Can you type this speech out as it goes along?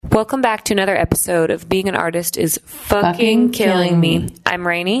Welcome back to another episode of Being an Artist is Fucking Killing Me. I'm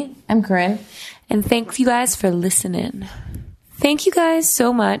Rainey. I'm Corinne. And thank you guys for listening. Thank you guys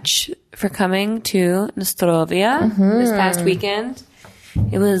so much for coming to Nostrovia this past weekend.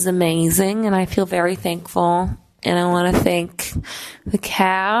 It was amazing, and I feel very thankful. And I want to thank the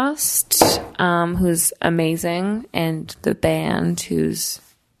cast, who's amazing, and the band, who's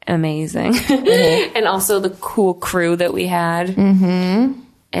amazing, and also the cool crew that we had.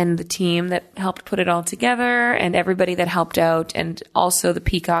 And the team that helped put it all together, and everybody that helped out, and also the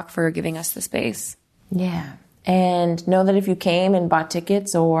Peacock for giving us the space. Yeah. And know that if you came and bought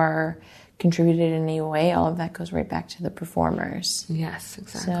tickets or contributed in any way, all of that goes right back to the performers. Yes,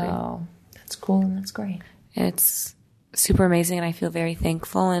 exactly. So that's cool and that's great. It's super amazing, and I feel very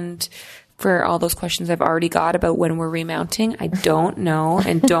thankful. And for all those questions I've already got about when we're remounting, I don't know,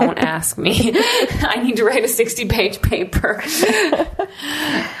 and don't ask me. I need to write a 60-page paper.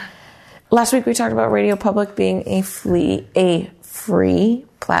 Last week we talked about Radio Public being a free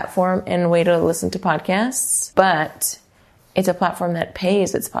platform and way to listen to podcasts, but it's a platform that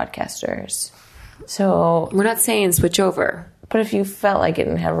pays its podcasters. So We're not saying switch over. but if you felt like it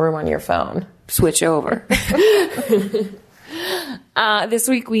and have room on your phone, Switch over. This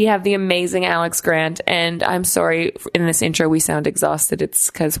week we have the amazing Alex Grant, and I'm sorry in this intro we sound exhausted. It's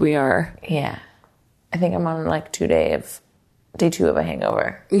because we are. yeah. I think I'm on like day 2 of a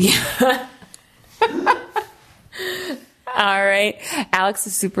hangover. Yeah. All right. Alex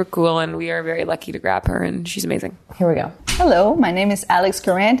is super cool, and we are very lucky to grab her, and she's amazing. Here we go. Hello, my name is Alex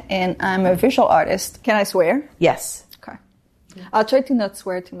Current, and I'm a visual artist. Can I swear? Yes. Okay. I'll try to not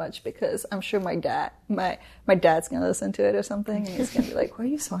swear too much because I'm sure my dad's gonna listen to it or something, and he's gonna be like, "Why are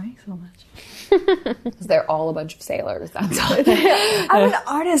you swearing so much?" Because they're all a bunch of sailors. That's all. I'm an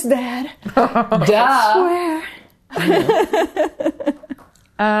artist, Dad. Duh. Swear.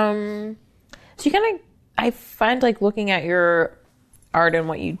 So you kind of, I find like looking at your art and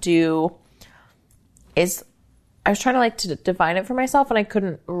what you do is, I was trying to like to define it for myself and I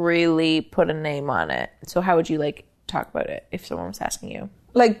couldn't really put a name on it. So how would you like talk about it if someone was asking you?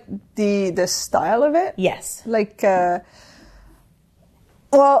 Like the style of it. Yes. Like,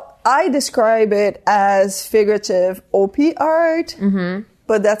 well, I describe it as figurative OP art,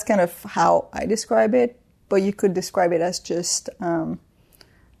 but that's kind of how I describe it. But you could describe it as just, I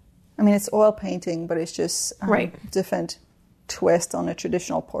mean, it's oil painting, but it's just different twist on a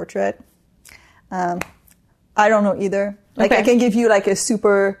traditional portrait. I don't know either. Like, I can give you like a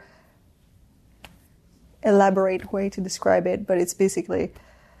super elaborate way to describe it, but it's basically,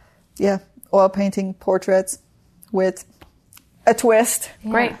 oil painting portraits with a twist.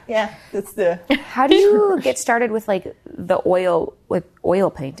 Great. Yeah, that's the... How do you get started with like the oil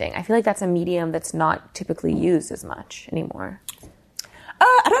painting? I feel like that's a medium that's not typically used as much anymore.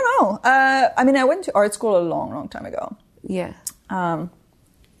 I don't know. I mean, I went to art school a long, long time ago. Yeah. I'm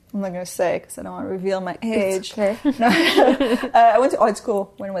not going to say because I don't want to reveal my age. Okay. No. I went to art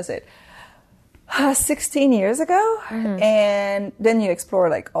school. When was it? 16 years ago. And then you explore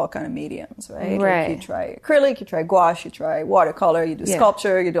like all kind of mediums, right? Right. Like you try acrylic, you try gouache, you try watercolor, you do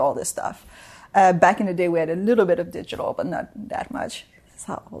sculpture, you do all this stuff. Back in the day, we had a little bit of digital, but not that much. That's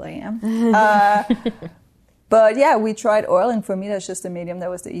how old I am. But yeah, we tried oil, and for me, that's just a medium that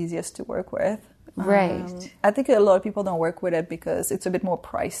was the easiest to work with. Right. I think a lot of people don't work with it because it's a bit more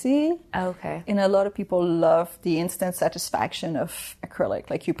pricey. Okay. And a lot of people love the instant satisfaction of acrylic.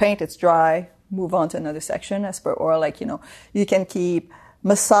 Like you paint, it's dry, move on to another section. As per oil, like, you can keep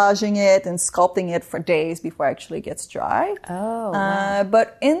massaging it and sculpting it for days before it actually gets dry. Oh. Wow.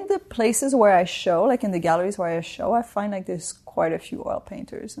 But in the places where I show, like in the galleries where I show, I find like there's quite a few oil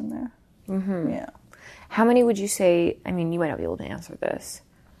painters in there. Yeah. How many would you say, I mean, you might not be able to answer this.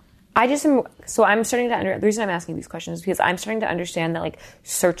 I'm starting to the reason I'm asking these questions is because I'm starting to understand that like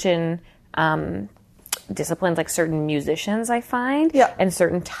certain disciplines, like certain musicians I find, and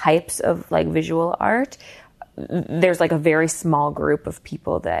certain types of like visual art, there's like a very small group of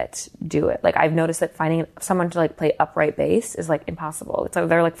people that do it. Like I've noticed that finding someone to like play upright bass is like impossible. It's like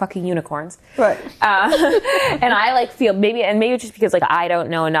they're like fucking unicorns. Right. And I like feel maybe it's just because like I don't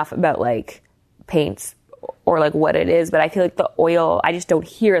know enough about like paints or like what it is, but I feel like the oil, I just don't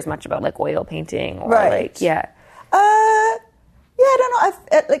hear as much about like oil painting or like, I don't know.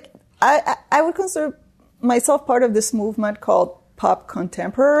 I would consider myself part of this movement called pop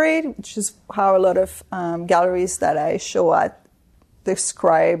contemporary, which is how a lot of galleries that I show at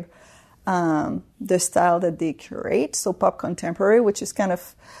describe the style that they curate. So pop contemporary, which is kind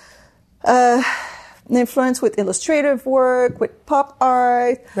of an influence with illustrative work, with pop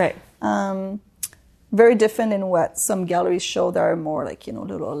art. Right. very different in what some galleries show that are more like,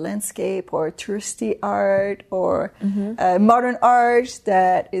 little landscape or touristy art or modern art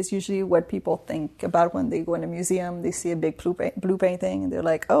that is usually what people think about when they go in a museum. They see a big blue painting and they're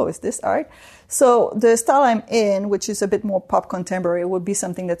like, oh, is this art? So the style I'm in, which is a bit more pop contemporary, would be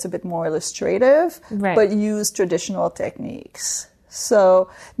something that's a bit more illustrative, but use traditional techniques. So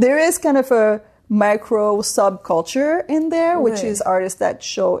there is kind of a micro subculture in there, which is artists that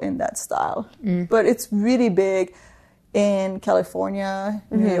show in that style. But it's really big in California,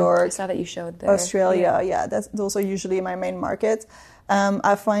 New York. I saw that you showed there. Australia. Yeah, those are usually my main markets.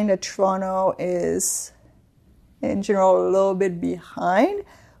 I find that Toronto is, in general, a little bit behind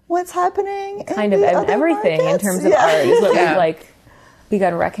what's happening. Kind of everything markets. In terms of art is what we've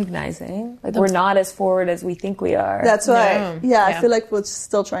begun recognizing. We're not as forward as we think we are. That's right. Yeah, I feel like we're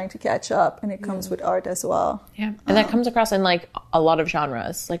still trying to catch up, and it comes with art as well. Yeah, and that comes across in a lot of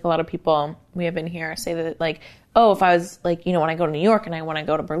genres. A lot of people we have in here say that oh, if I was when I go to New York and I want to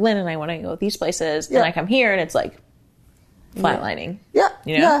go to Berlin and I want to go to these places, and I come here and it's flatlining.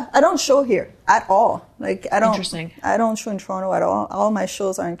 Yeah, I don't show here at all. I don't. Interesting. I don't show in Toronto at all. All my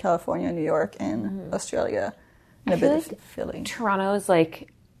shows are in California, New York, and Australia. And a bit of Philly. Toronto is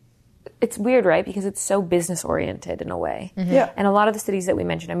it's weird, right? Because it's so business oriented in a way. Yeah. And a lot of the cities that we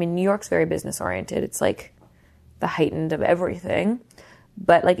mentioned, New York's very business oriented. It's the heightened of everything.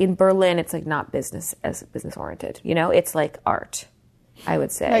 But in Berlin, it's not business oriented. It's art, I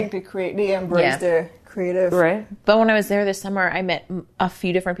would say. They embrace their creative. Right. But when I was there this summer, I met a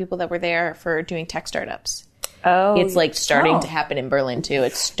few different people that were there for doing tech startups. Oh, it's starting to happen in Berlin too.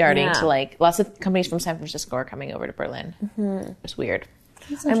 It's starting to lots of companies from San Francisco are coming over to Berlin. It's weird.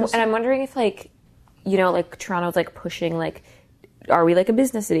 And I'm wondering if Toronto's pushing are we a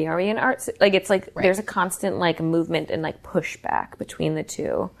business city? Are we an art city? There's a constant movement and pushback between the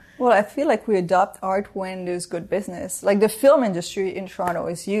two. Well, I feel we adopt art when there's good business. The film industry in Toronto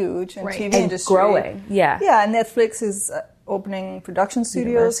is huge, and TV industry growing. Yeah, and Netflix is opening production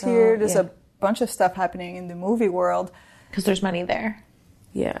studios here. There's a bunch of stuff happening in the movie world because there's money there.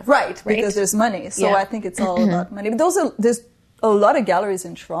 Yeah, right. Because there's money. So I think it's all about money. But there's a lot of galleries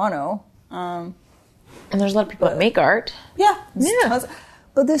in Toronto, and there's a lot of people that make art. Yeah.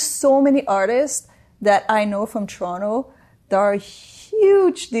 But there's so many artists that I know from Toronto that are a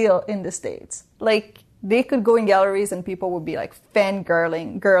huge deal in the States. They could go in galleries and people would be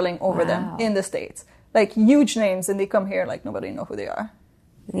fangirling over them in the States. Huge names, and they come here nobody know who they are.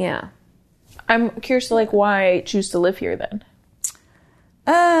 Yeah. I'm curious to why choose to live here then?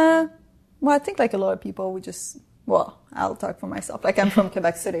 Well, I think a lot of people would just, I'll talk for myself. I'm from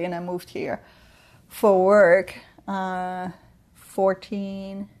Quebec City and I moved here for work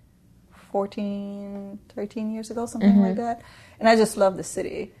 13 years ago, something like that. And I just love the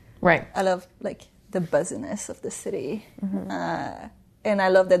city. Right. I love the buzziness of the city. And I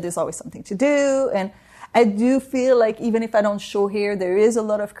love that there's always something to do. And I do feel even if I don't show here, there is a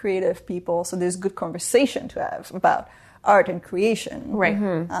lot of creative people, so there's good conversation to have about art and creation. Right.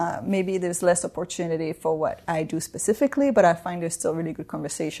 Maybe there's less opportunity for what I do specifically, but I find there's still really good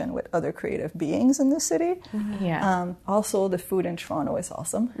conversation with other creative beings in the city. Yeah. Also, the food in Toronto is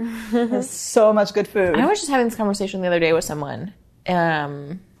awesome. There's so much good food. I was just having this conversation the other day with someone.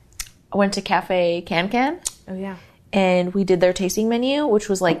 I went to Cafe Can. Oh, yeah. And we did their tasting menu, which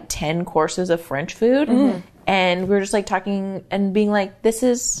was 10 courses of French food. And we were just talking and being this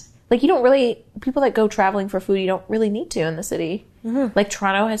is you don't really, people that go traveling for food, you don't really need to in the city.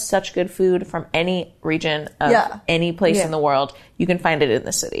 Toronto has such good food from any region of any place in the world. You can find it in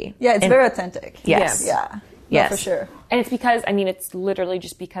the city. Yeah, it's very authentic. Yes. Yeah. Yes. For sure. And it's because, it's literally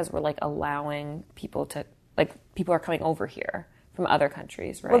just because we're allowing people to, people are coming over here from other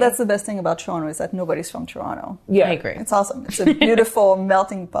countries, right? Well, that's the best thing about Toronto is that nobody's from Toronto. Yeah, I agree. It's awesome. It's a beautiful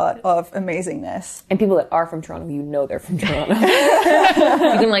melting pot of amazingness. And people that are from Toronto, they're from Toronto.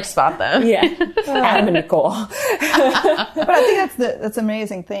 You can spot them. Yeah. Adam and Nicole. But I think that's an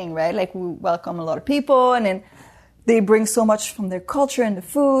amazing thing, right? We welcome a lot of people, and then they bring so much from their culture and the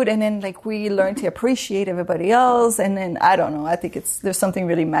food, and then we learn to appreciate everybody else. And then I don't know, I think there's something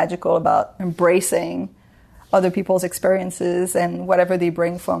really magical about embracing other people's experiences and whatever they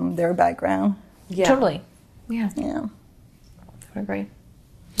bring from their background. Yeah. Totally. Yeah. I would agree.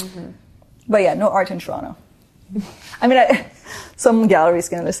 But no art in Toronto. Some galleries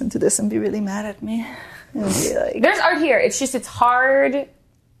going to listen to this and be really mad at me. And be there's art here. It's just, it's hard.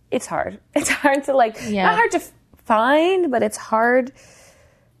 It's hard to not hard to find, but it's hard.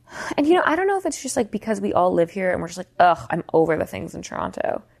 And, you know, I don't know if it's just like because we all live here and we're just like, ugh, I'm over the things in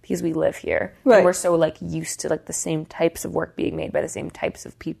Toronto because we live here. Right. And we're so like used to like the same types of work being made by the same types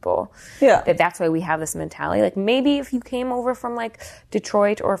of people. Yeah. That's why we have this mentality. Like maybe if you came over from like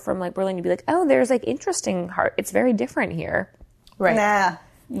Detroit or from like Berlin, you'd be like, oh, there's like interesting it's very different here. Right. Nah.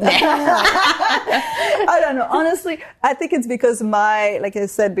 I don't know. Honestly, I think it's because like I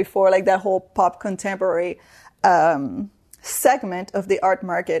said before, like that whole pop contemporary segment of the art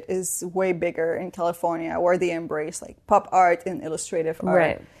market is way bigger in California, where they embrace like pop art and illustrative art.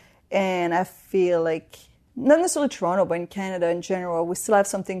 Right. And I feel like, not necessarily Toronto, but in Canada in general, we still have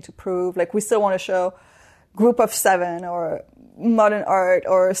something to prove. Like we still want to show Group of Seven or modern art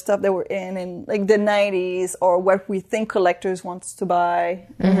or stuff that we're in like the 90s or what we think collectors wants to buy.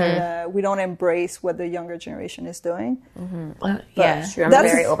 And we don't embrace what the younger generation is doing. Yeah. True. I'm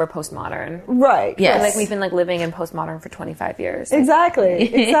very over postmodern. Right. Yes. And like we've been like living in postmodern for 25 years.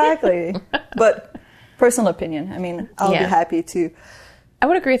 Exactly. But personal opinion. I mean, I'll be happy to. I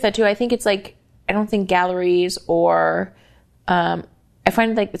would agree with that too. I think it's like, I don't think galleries or, I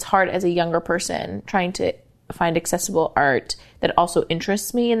find like it's hard as a younger person trying to find accessible art that also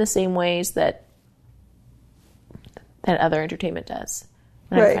interests me in the same ways that other entertainment does.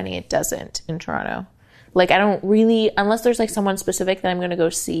 And I'm finding it doesn't in Toronto. Like I don't really, unless there's like someone specific that I'm going to go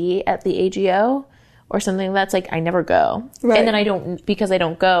see at the AGO or something, that's like I never go. Right. And then I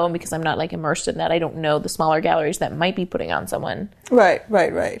don't go and because I'm not like immersed in that, I don't know the smaller galleries that might be putting on someone. Right.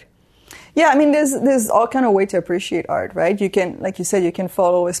 Yeah, I mean, there's all kind of way to appreciate art, right? You can, like you said, you can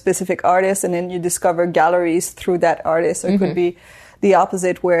follow a specific artist and then you discover galleries through that artist. Or it could be the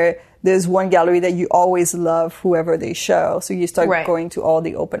opposite where there's one gallery that you always love whoever they show. So you start going to all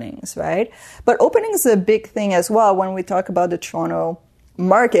the openings, right? But openings is a big thing as well when we talk about the Toronto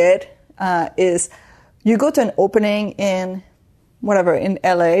market, is you go to an opening in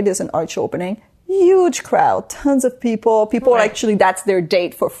LA, there's an art show opening. Huge crowd, tons of people. People actually, that's their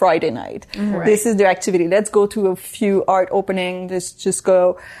date for Friday night. This is their activity. Let's go to a few art openings. Let's just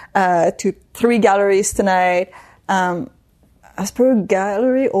go to 3 galleries tonight. As per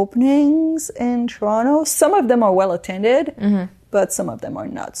gallery openings in Toronto, some of them are well attended, but some of them are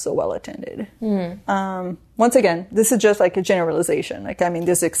not so well attended. Once again, this is just like a generalization. Like, I mean,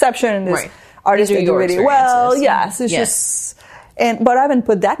 there's exception and there's artists that do really well. Yes, it's just... But I haven't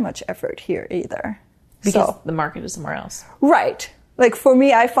put that much effort here either. Because the market is somewhere else. Right. Like for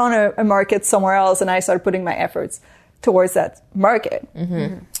me, I found a market somewhere else and I started putting my efforts towards that market.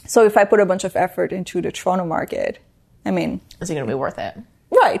 So if I put a bunch of effort into the Toronto market, I mean... Is it going to be worth it?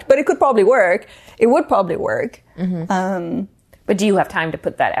 Right. But it could probably work. It would probably work. But do you have time to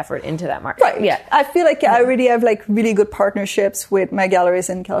put that effort into that market? Right. Yeah. I feel like I already have like really good partnerships with my galleries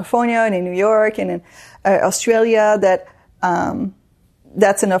in California and in New York and in Australia that...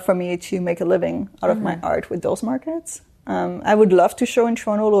 that's enough for me to make a living out of my art with those markets. I would love to show in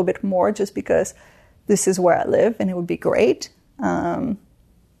Toronto a little bit more just because this is where I live and it would be great.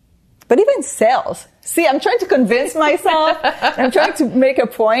 But even sales. See, I'm trying to convince myself. I'm trying to make a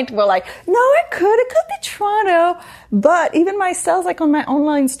point where like, no, it could be Toronto. But even my sales, like on my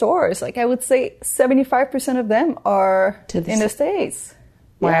online stores, like I would say 75% of them are in the States.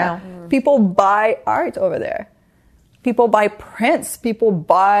 Wow. Yeah. People buy art over there. People buy prints. People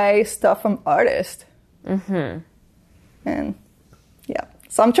buy stuff from artists. And yeah.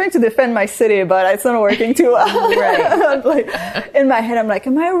 So I'm trying to defend my city, but it's not working too well. Like, in my head, I'm like,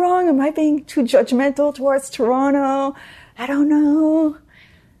 am I wrong? Am I being too judgmental towards Toronto? I don't know.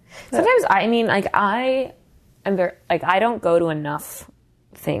 Sometimes, I mean, like, I am very, like, I don't go to enough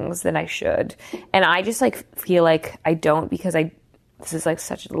things that I should. And I just, like, feel like I don't because this is like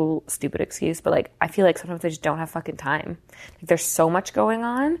such a little stupid excuse, but like I feel like sometimes I just don't have fucking time. Like there's so much going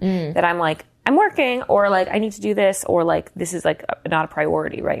on that I'm like, I'm working, or like I need to do this, or like this is like not a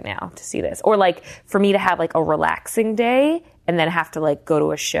priority right now to see this. Or like for me to have like a relaxing day and then have to like go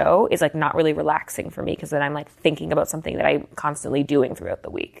to a show is like not really relaxing for me because then I'm like thinking about something that I'm constantly doing throughout the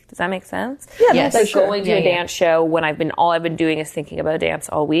week. Does that make sense? Yeah, yes. that's Like going to a dance show when all I've been doing is thinking about a dance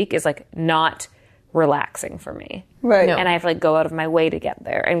all week is like not relaxing for me. Right. No. And I have to like go out of my way to get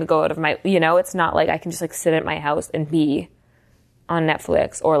there and go out of my, it's not like I can just like sit at my house and be on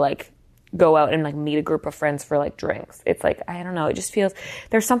Netflix or like go out and like meet a group of friends for like drinks. It's like, I don't know. It just feels,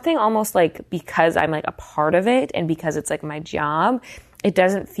 there's something almost like because I'm like a part of it and because it's like my job, it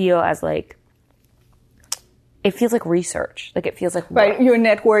doesn't feel as like, it feels like research. Like it feels like right. work. You're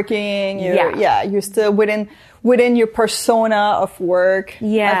networking. You're still within your persona of work.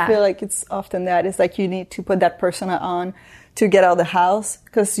 Yeah. I feel like it's often that. It's like you need to put that persona on to get out of the house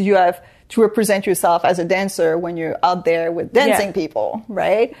because you have to represent yourself as a dancer when you're out there with dancing Yeah. people,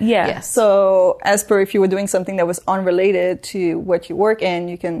 right? Yeah. Yes. So as per if you were doing something that was unrelated to what you work in,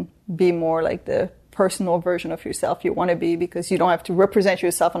 you can be more like the personal version of yourself you want to be because you don't have to represent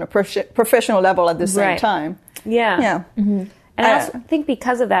yourself on a professional level at the same Right. time. Yeah. Yeah. And I also think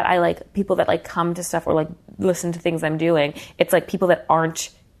because of that, I like people that like come to stuff or like listen to things I'm doing. It's like people that aren't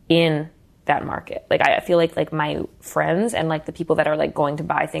in that market. Like I feel like my friends and like the people that are like going to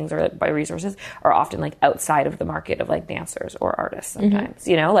buy things or like, buy resources are often like outside of the market of like dancers or artists sometimes,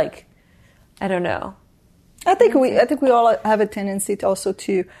 you know, like, I don't know. I think we all have a tendency to also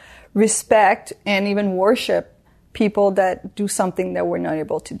to respect and even worship people that do something that we're not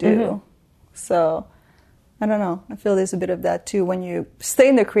able to do. So I don't know. I feel there's a bit of that too when you stay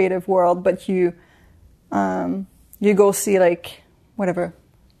in the creative world, but you go see like whatever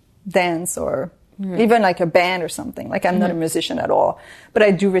dance or even like a band or something. Like I'm not a musician at all, but I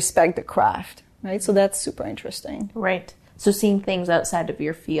do respect the craft, right? So that's super interesting. Right. So seeing things outside of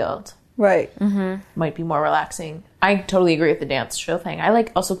your field Right. might be more relaxing. I totally agree with the dance show thing. I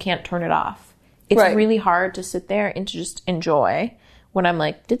like also can't turn it off. It's Right. really hard to sit there and to just enjoy when I'm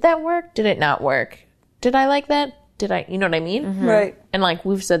like, did that work? Did it not work? Did I like that? Did I, you know what I mean? Right. And like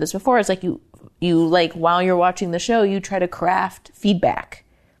we've said this before, it's like you like while you're watching the show, you try to craft feedback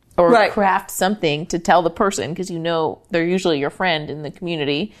or Right. craft something to tell the person because you know they're usually your friend in the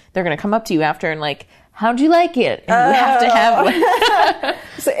community. They're going to come up to you after and like, how'd you like it? And you have to have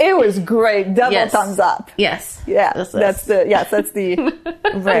So it was great. Double Yes. thumbs up. yes. Yeah. That's That's the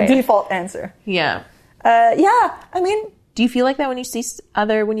Right. default answer. yeah. Yeah. I mean, Do you feel like that when you see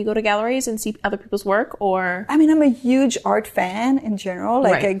when you go to galleries and see other people's work, or? I'm a huge art fan in general.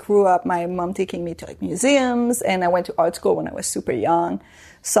 Like Right. I grew up, my mom taking me to like museums, and I went to art school when I was super young.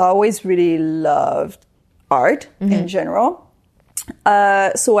 So I always really loved art in general.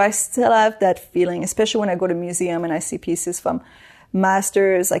 So I still have that feeling, especially when I go to museum and I see pieces from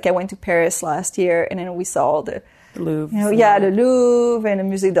masters. Like I went to Paris last year, and then we saw all the Louvre. the Louvre and the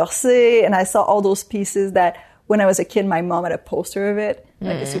Musée d'Orsay, and I saw all those pieces that when I was a kid, my mom had a poster of it,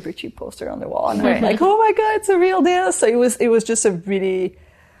 like a super cheap poster on the wall, and I was like, "Oh my god, it's a real deal!" So it was just a really,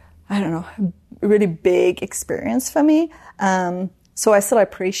 I don't know, really big experience for me. So I still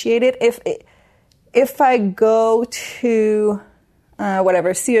appreciate it. If I go to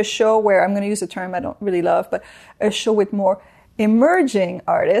see a show where I'm going to use a term I don't really love, but a show with more emerging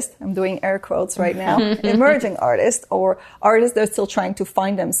artists, I'm doing air quotes right now, emerging artists or artists that are still trying to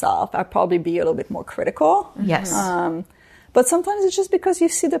find themselves, I'd probably be a little bit more critical. Yes. But sometimes it's just because you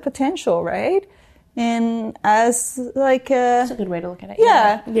see the potential, right? And as like That's a good way to look at it.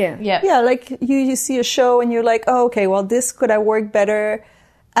 yeah. Yeah. Yeah, like you see a show and you're like, oh, okay, well, this could have worked better.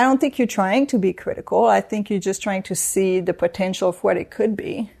 I don't think you're trying to be critical. I think you're just trying to see the potential of what it could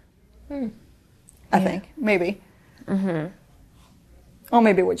be. I think, maybe. Or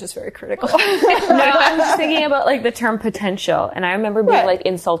maybe we're just very critical. No, I'm just thinking about like the term potential, and I remember being Right. like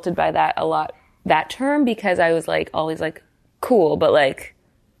insulted by that a lot, that term, because I was like always like cool, but like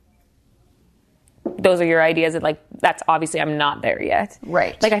those are your ideas, and like that's obviously I'm not there yet.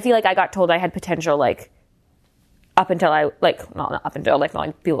 Right. Like I feel like I got told I had potential like up until I like not up until like not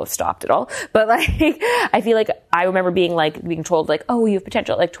like people have stopped at all, but like I feel like I remember being told like, oh, you have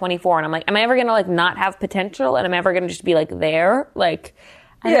potential at like 24, and I'm like, am I ever gonna like not have potential, and am I ever gonna just be like there? Like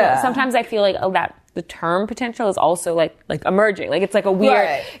I don't know. Yeah. Sometimes I feel like that the term potential is also like emerging, like it's like a weird,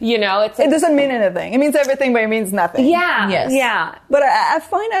 Right. you know, it's It like, doesn't mean anything. It means everything, but it means nothing. yeah, Yes. yeah, But I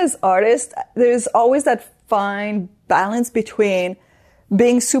find as artists, there's always that fine balance between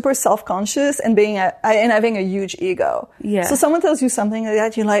being super self-conscious and and having a huge ego. Yeah. So someone tells you something like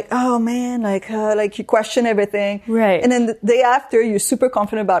that, you're like, oh man, like you question everything. Right. And then the day after, you're super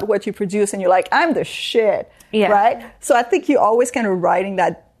confident about what you produce and you're like, I'm the shit. Yeah. Right? So I think you're always kind of riding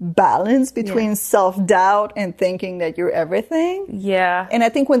that balance between self-doubt and thinking that you're everything. yeah. And I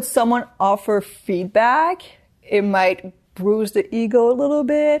think when someone offers feedback, it might bruise the ego a little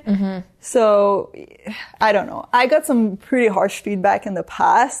bit. So I don't know. I got some pretty harsh feedback in the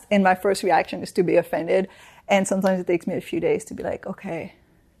past, and my first reaction is to be offended. And sometimes it takes me a few days to be like, okay,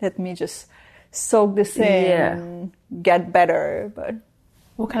 let me just soak this in Yeah. and get better. But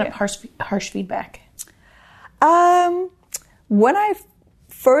What kind of harsh feedback? when I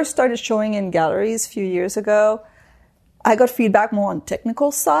first started showing in galleries a few years ago, I got feedback more on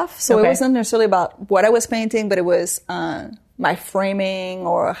technical stuff. So it Okay. wasn't necessarily about what I was painting, but it was my framing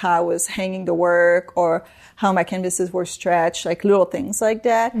or how I was hanging the work or how my canvases were stretched, like little things like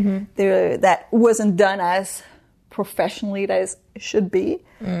that. That wasn't done as professionally as it should be.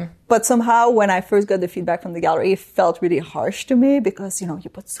 But somehow when I first got the feedback from the gallery, it felt really harsh to me because, you know, you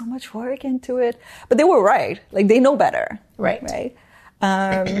put so much work into it. But they were right. Like, they know better. Right.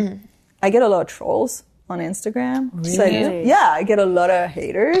 I get a lot of trolls on Instagram. Really? So I get a lot of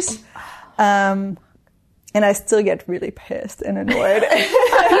haters. And I still get really pissed and annoyed.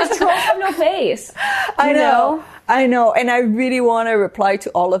 Because trolls have no face. I know. And I really want to reply to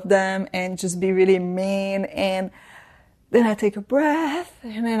all of them and just be really mean. And then I take a breath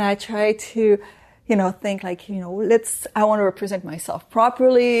and then I try to, you know, think like, you know, I want to represent myself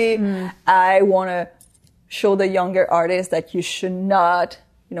properly. I want to show the younger artists that you should not,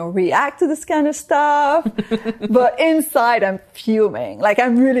 you know, react to this kind of stuff. But inside I'm fuming. Like,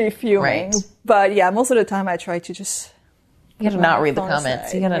 I'm really fuming. Right. But yeah, most of the time I try to just... You gotta not read the phone comments.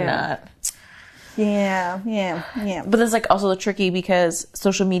 aside. You gotta not. Yeah. But that's like also tricky because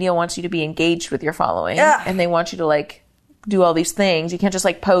social media wants you to be engaged with your following. Yeah. And they want you to like do all these things. You can't just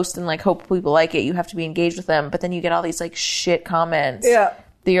like post and like hope people like it. You have to be engaged with them. But then you get all these like shit comments. Yeah.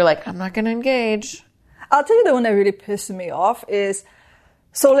 That you're like, I'm not gonna engage. I'll tell you the one that really pisses me off is,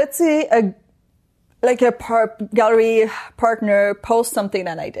 so let's say a gallery partner posts something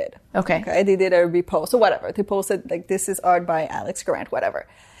that I did. Okay. They did a repost or whatever. They posted like, this is art by Alex Grant, whatever.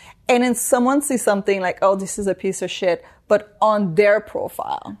 And then someone sees something like, oh, this is a piece of shit, but on their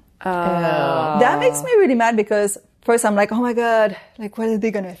profile. That makes me really mad because first I'm like, oh my God, like, what are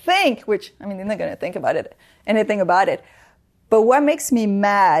they going to think? Which, I mean, they're not going to think anything about it. But what makes me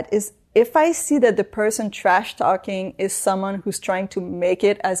mad is if I see that the person trash talking is someone who's trying to make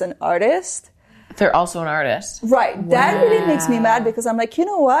it as an artist. They're also an artist. Right. Wow. That really makes me mad because I'm like, you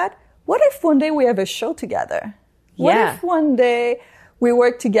know what? What if one day we have a show together? What if one day we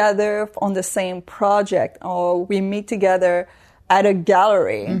work together on the same project or we meet together at a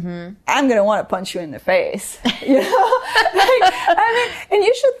gallery? I'm going to want to punch you in the face. You know? And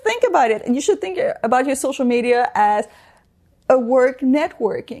you should think about it. And you should think about your social media as a work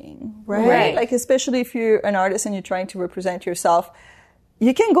networking, right? Like, especially if you're an artist and you're trying to represent yourself,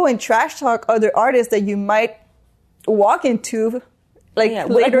 you can go and trash talk other artists that you might walk into, like,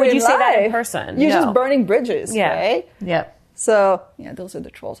 later would in you life. say that in person? You're No. just burning bridges, right? Yep. So, yeah, those are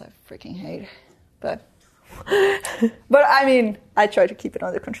the trolls I freaking hate. But I mean, I try to keep it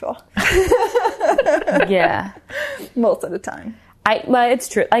under control. Yeah. Most of the time. Well, it's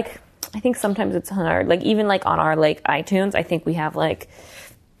true. Like, I think sometimes it's hard. Like, even like on our like iTunes, I think we have like,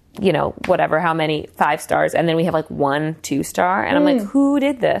 you know, whatever, how many 5 stars, and then we have like 1 2-star, and I'm like, who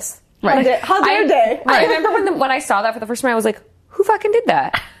did this? Right. How dare they? I remember when I saw that for the first time, I was like, who fucking did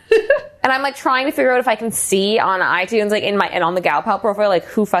that? And I'm like trying to figure out if I can see on iTunes, like and on the Galpal profile, like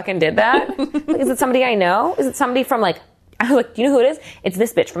who fucking did that? Like, is it somebody I know? Is it somebody from like, I was like, do you know who it is? It's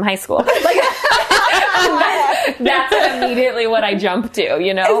this bitch from high school. Like, that's immediately what I jump to,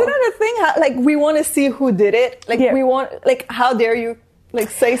 you know? Isn't that a thing? How, like, we want to see who did it. Like, we want, like, how dare you, like,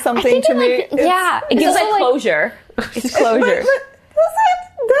 say something to me? It gives like closure. It's closure. But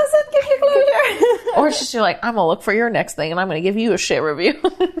does it give you closure? Or it's just you're like, I'm gonna look for your next thing and I'm gonna give you a shit review.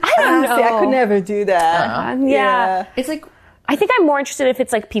 I don't know. See, I could never do that. Yeah. It's like, I think I'm more interested if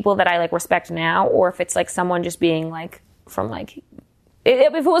it's like people that I like respect now, or if it's like someone just being like from like,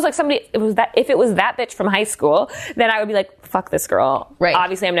 if it was like somebody, if it was that bitch from high school, then I would be like, fuck this girl. Right.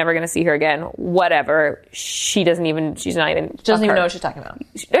 Obviously, I'm never going to see her again. Whatever. She's not even. She doesn't even know what she's talking about.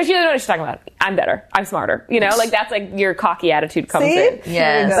 She doesn't know what she's talking about. I'm better. I'm smarter. You know, like that's like your cocky attitude comes in.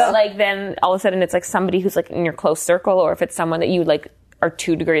 Yes. But like then all of a sudden it's like somebody who's like in your close circle, or if it's someone that you like are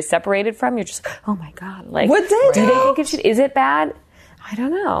 2 degrees separated from, you're just, oh my God. Like, What they do they think it should, is it bad? I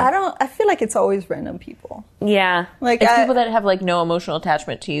don't know. I feel like it's always random people. Yeah. Like, It's people that have like no emotional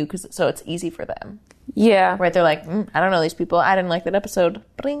attachment to you, so it's easy for them. Yeah. Right? They're like, I don't know these people. I didn't like that episode.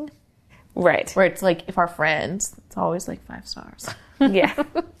 Bring. Right. Where it's like, if our friends, it's always like 5 stars. Yeah.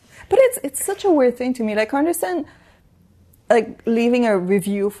 But it's such a weird thing to me. Like, I understand, like, leaving a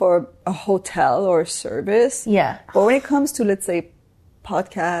review for a hotel or a service. Yeah. But when it comes to, let's say,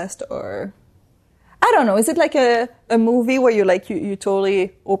 podcast or, I don't know, is it like a movie where you like, you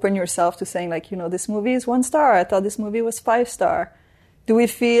totally open yourself to saying like, you know, this movie is 1 star. I thought this movie was 5 star. Do we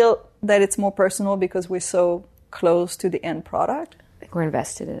feel that it's more personal because we're so close to the end product? Like we're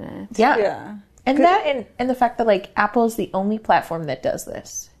invested in it. Yeah. Yeah. And that, and the fact that like Apple is the only platform that does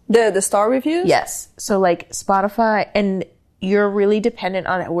this. The star reviews? Yes. So like Spotify, and you're really dependent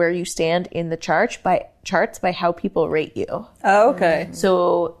on where you stand in the charts by how people rate you. Oh, okay.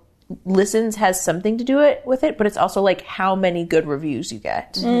 So listens has something to do with it, but it's also like how many good reviews you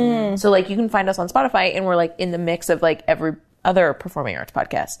get. So like you can find us on Spotify and we're like in the mix of like other performing arts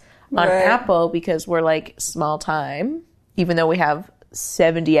podcasts. On Right. Apple, because we're like small time, even though we have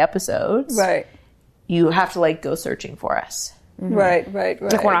 70 episodes, Right. you have to like go searching for us. Right. Right.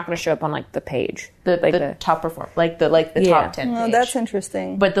 Like we're not going to show up on like the page. The top top 10 Oh, page. that's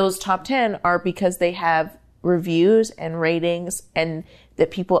interesting. But those top 10 are because they have reviews and ratings, and that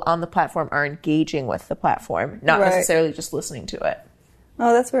people on the platform are engaging with the platform, not Right. necessarily just listening to it.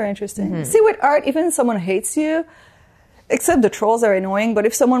 Oh, that's very interesting. See, with art, even if someone hates you, except the trolls are annoying, but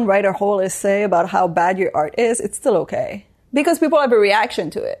if someone write a whole essay about how bad your art is, it's still okay. Because people have a reaction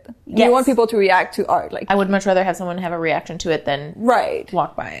to it. Yes. You want people to react to art. Like, I would much rather have someone have a reaction to it than right.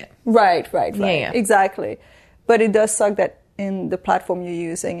 walk by it. Right. Yeah. Exactly. But it does suck that in the platform you're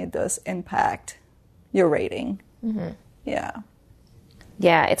using, it does impact your rating. Yeah.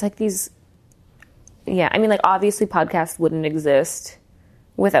 Yeah, it's like these. Yeah, I mean, like obviously podcasts wouldn't exist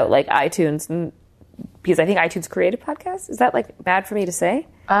without like iTunes, and because I think iTunes created podcasts. Is that like bad for me to say?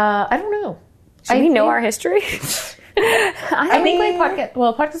 I don't know. Should we know our history? I think like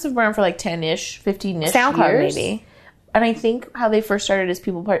podcasts have been around for like 10-ish, 15-ish SoundCloud years. maybe. And I think how they first started is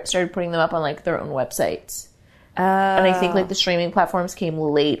people started putting them up on like their own websites. And I think like the streaming platforms came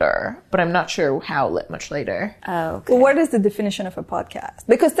later, but I'm not sure how much later. Oh, okay. Well, what is the definition of a podcast?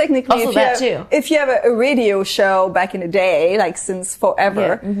 Because technically, Also that too. if you have a radio show back in the day, like since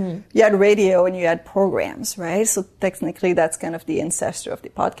forever, you had radio and you had programs, right? So technically, that's kind of the ancestor of the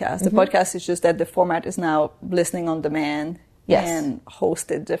podcast. The podcast is just that the format is now listening on demand Yes. and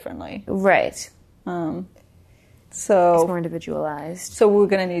hosted differently. Right. So It's more individualized. So we're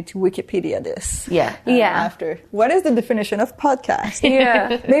going to need to Wikipedia this. Yeah. Yeah. After. What is the definition of podcast?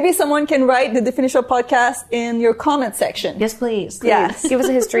 Yeah. Maybe someone can write the definition of podcast in your comment section. Yes, please. Yes. Give us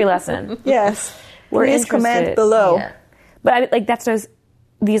a history lesson. Yes. We're Please comment interested. below. Yeah. But I like that's those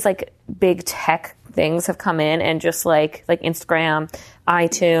these like big tech things have come in and just like Instagram,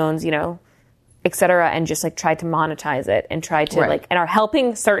 iTunes, you know, et cetera, and just like tried to monetize it and tried to Right. like and are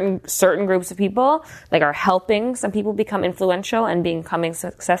helping certain groups of people, like are helping some people become influential and becoming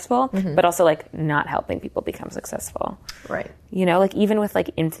successful, but also like not helping people become successful. Right. You know, like even with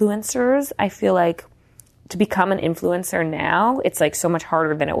like influencers, I feel like to become an influencer now, it's like so much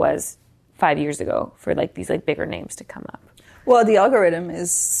harder than it was 5 years ago for like these like bigger names to come up. Well, the algorithm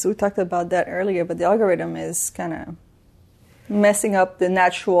is, we talked about that earlier, but the algorithm is kind of messing up the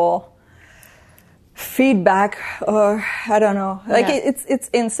natural feedback, or I don't know. Like Yeah. it's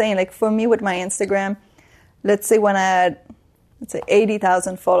insane. Like for me with my Instagram, let's say when I had,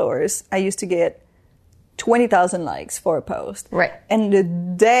 80,000 followers, I used to get 20,000 likes for a post. Right. And the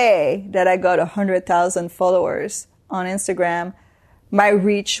day that I got 100,000 followers on Instagram, my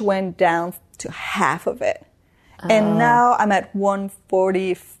reach went down to half of it. And now I'm at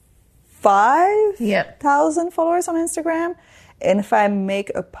 145,000 followers on Instagram. And if I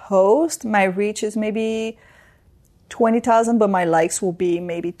make a post, my reach is maybe 20,000, but my likes will be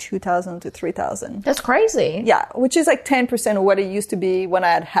maybe 2,000 to 3,000. That's crazy. Yeah, which is like 10% of what it used to be when I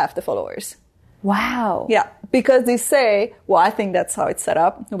had half the followers. Wow. Yeah, because they say, well, I think that's how it's set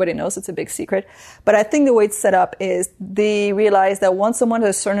up. Nobody knows, it's a big secret. But I think the way it's set up is they realize that once someone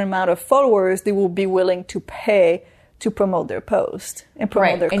has a certain amount of followers, they will be willing to pay to promote their post and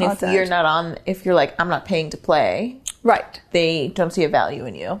promote their And content. if you're like, I'm not paying to play, Right, they don't see a value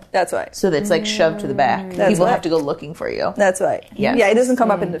in you. that's right. So that's like shoved to the back. That's People right. have to go looking for you. That's right. Yes. Yeah, it doesn't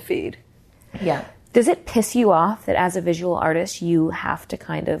come up in the feed. Yeah. Does it piss you off that as a visual artist, you have to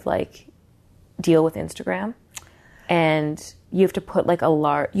kind of like deal with Instagram and you have to put like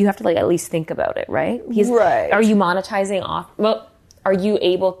you have to like at least think about it, right? Because Right. Are you monetizing off? Well, are you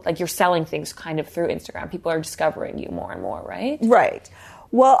able, like you're selling things kind of through Instagram? People are discovering you more and more, right? Right.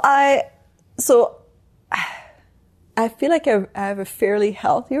 Well, I feel like I have a fairly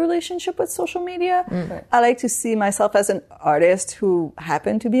healthy relationship with social media. I like to see myself as an artist who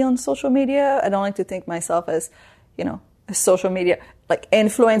happened to be on social media. I don't like to think myself as, a social media like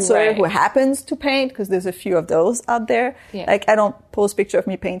influencer Right. who happens to paint, because there's a few of those out there. Yeah. Like I don't post picture of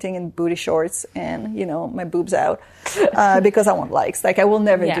me painting in booty shorts and, my boobs out because I want likes. Like I will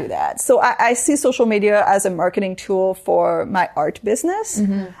never Yeah. do that. So I see social media as a marketing tool for my art business.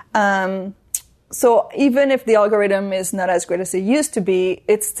 So even if the algorithm is not as great as it used to be,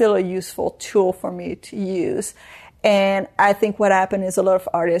 it's still a useful tool for me to use. And I think what happened is a lot of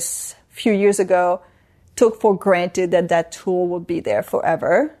artists a few years ago took for granted that tool would be there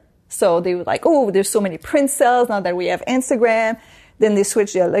forever. So they were like, oh, there's so many print sales now that we have Instagram. Then they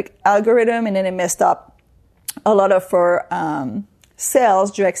switched the algorithm, and then it messed up a lot of our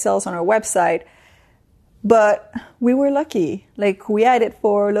sales, direct sales on our website. But we were lucky. Like, we had it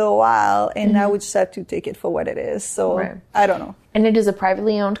for a little while, and now we just have to take it for what it is. So, Right. I don't know. And it is a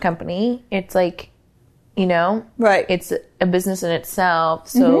privately owned company. It's like, you know, Right. it's a business in itself.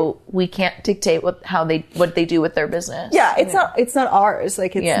 So we can't dictate what they do with their business. Yeah, it's not ours.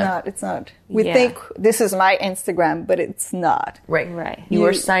 Like, it's not. We Yeah. think this is my Instagram, but it's not. Right. Right. You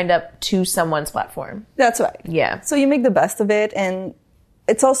are signed up to someone's platform. That's right. Yeah. So you make the best of it, and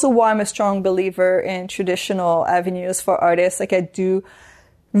it's also why I'm a strong believer in traditional avenues for artists. Like, I do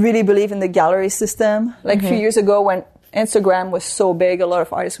really believe in the gallery system. Like, a few years ago when Instagram was so big, a lot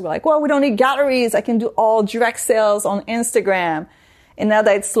of artists were like, well, we don't need galleries. I can do all direct sales on Instagram. And now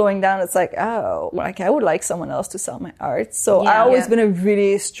that it's slowing down, it's like, oh, like, I would like someone else to sell my art. So I've always been a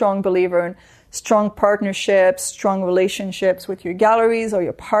really strong believer in strong partnerships, strong relationships with your galleries or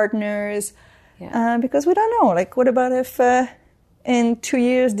your partners. Yeah. Because we don't know. Like, what about if in 2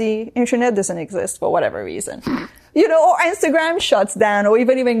 years the internet doesn't exist for whatever reason? You know, or Instagram shuts down, or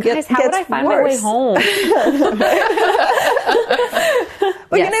even Guys, how would I find my way home?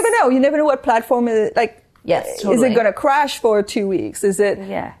 But you never know. You never know what platform is, like, Yes, is totally. it going to crash for 2 weeks? Is it,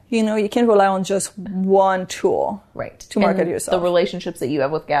 Yeah. you know, you can't rely on just one tool Right. to market And yourself. The relationships that you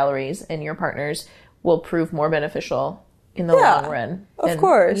have with galleries and your partners will prove more beneficial in the long run. Of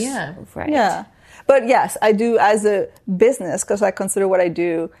course. Yeah. Right. Yeah. But yes, I do, as a business, because I consider what I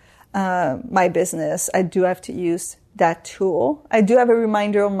do my business, I do have to use that tool. I do have a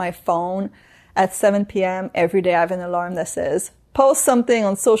reminder on my phone at 7 p.m. every day. I have an alarm that says, post something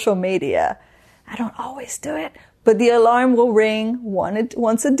on social media. I don't always do it, but the alarm will ring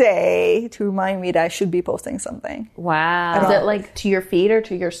once a day to remind me that I should be posting something. Wow. Is it like to your feed or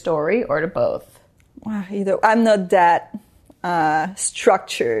to your story or to both? Either. I'm not that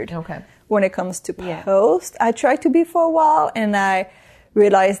structured Okay. when it comes to post. I tried to be for a while, and I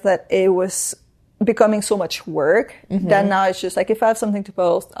realized that it was becoming so much work that now it's just like, if I have something to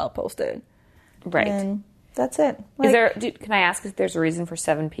post, I'll post it. Right. And that's it. Is Like, there? Can I ask if there's a reason for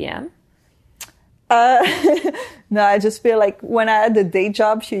 7 p.m.? no, I just feel like when I had the day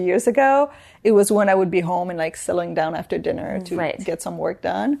job a few years ago, it was when I would be home and like settling down after dinner to Right. get some work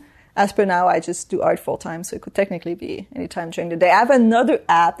done. As per now, I just do art full time, so it could technically be any time during the day. I have another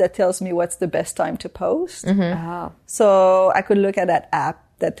app that tells me what's the best time to post. Oh. So I could look at that app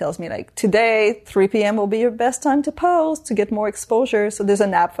that tells me like, today, 3 p.m. will be your best time to post to get more exposure. So there's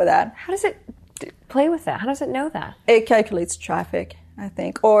an app for that. How does it play with that? How does it know that? It calculates traffic, I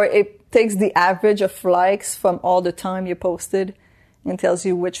think, or it takes the average of likes from all the time you posted and tells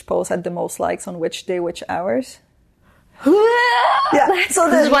you which post had the most likes on which day, which hours. Yeah, so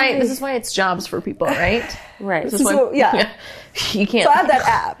This is why it's jobs for people, right? Right. This is why, So, yeah. You can't. So I have that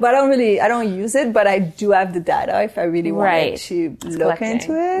app, but I don't use it, but I do have the data if I really wanted Right. to It's look collecting.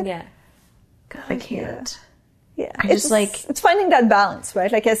 into it. Yeah. I can't. Yeah. I just like- it's finding that balance,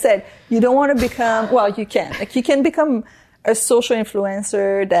 right? Like I said, you don't want to become, well, you can. Like, you can become a social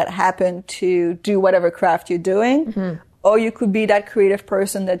influencer that happened to do whatever craft you're doing. Or you could be that creative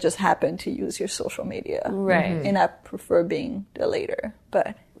person that just happened to use your social media. Right. And I prefer being the later.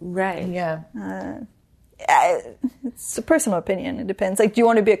 But Right. Yeah. it's a personal opinion. It depends. Like, do you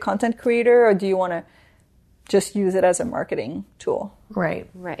want to be a content creator, or do you want to just use it as a marketing tool? Right.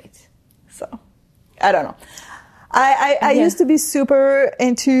 Right. So, I don't know. I used to be super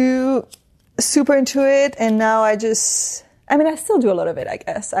into it, and now I still do a lot of it, I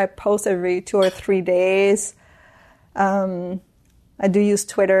guess. I post every 2 or 3 days. I do use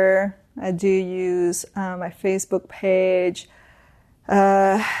Twitter. I do use my Facebook page.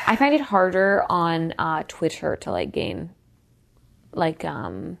 I find it harder on Twitter to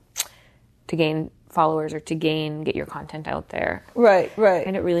gain followers or get your content out there. Right. I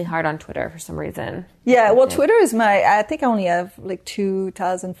find it really hard on Twitter for some reason. Yeah, well, Twitter is I think I only have like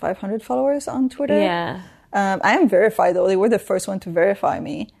 2,500 followers on Twitter. Yeah. I am verified, though. They were the first one to verify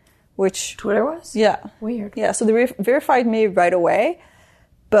me, which... Twitter was? Yeah. Weird. Yeah, so they verified me right away,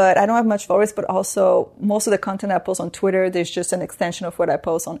 but I don't have much followers, but also most of the content I post on Twitter, there's just an extension of what I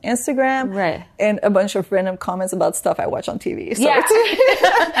post on Instagram. Right. And a bunch of random comments about stuff I watch on TV. So Yeah.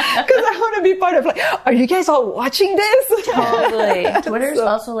 because I want to be part of are you guys all watching this? Totally. Twitter's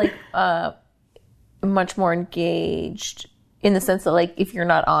also much more engaged in the sense that if you're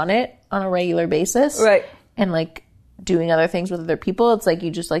not on it on a regular basis, Right. and doing other things with other people, it's you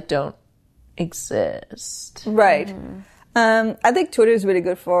just don't exist. Right. I think Twitter is really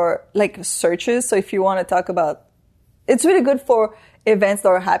good for searches. So if you want to talk about, it's really good for events that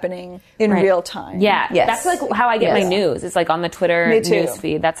are happening in real time. Yeah. Yes. That's like how I get my news. It's like on the Twitter Me too. news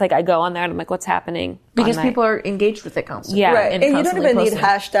feed. That's like I go on there and I'm like, what's happening? Because people are engaged with it constantly. Yeah. Right. And you don't constantly even need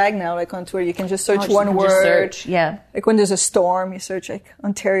posting. hashtag now, like on Twitter. You can just search You one can word. just search. Yeah. Like when there's a storm, you search like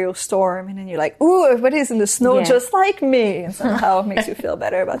Ontario storm, and then you're like, ooh, everybody's in the snow Yeah. just like me. And somehow it makes you feel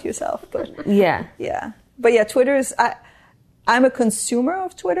better about yourself. But Yeah. yeah. But yeah, Twitter is, I'm a consumer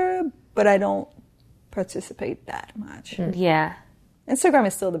of Twitter, but I don't participate that much. Yeah. Instagram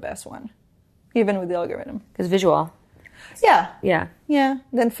is still the best one, even with the algorithm. Because visual. Yeah. Yeah. Yeah.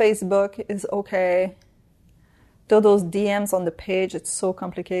 Then Facebook is okay. Though those DMs on the page, it's so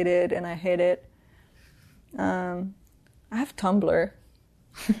complicated and I hate it. I have Tumblr.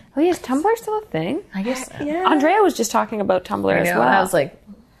 Oh, yes. Tumblr still a thing? I guess. Yeah. Andrea was just talking about Tumblr as well. I was like,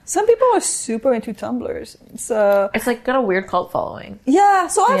 Some people are super into Tumblrs. So it's like got a weird cult following. yeah,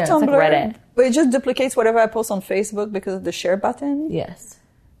 so I have Yeah, it's like Tumblr. Reddit. But it just duplicates whatever I post on Facebook because of the share button. Yes.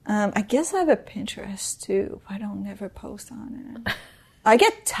 I guess I have a Pinterest too. But I don't never post on it. I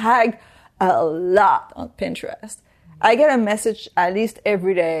get tagged a lot on Pinterest. I get a message at least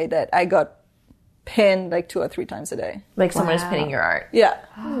every day that I got pinned like 2 or 3 times a day. Like someone is Wow. pinning your art. Yeah,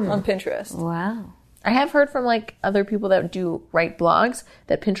 on Pinterest. Wow. I have heard from like other people that do write blogs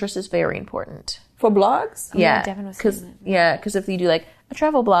that Pinterest is very important. For blogs? Yeah, Devin was because saying that. if you do like a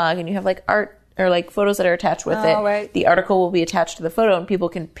travel blog and you have like art or like photos that are attached with it, right. the article will be attached to the photo and people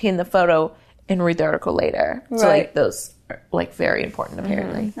can pin the photo and read the article later. So Right. like those are like very important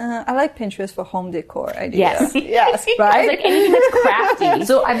apparently. I like Pinterest for home decor ideas. Yes. Yes, right? Like anything that's crafty.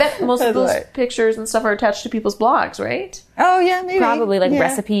 So I bet most of That's those right. pictures and stuff are attached to people's blogs, right? Oh, yeah, maybe. Probably like Yeah.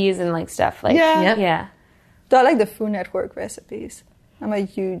 recipes and like stuff. Like, Yeah. Yep. Yeah. So I like the Food Network recipes. I'm a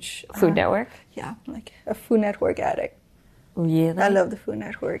huge Food Network. Yeah, like a Food Network addict. Really? I love the Food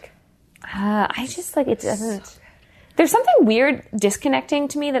Network. I just like it doesn't. There's something weird disconnecting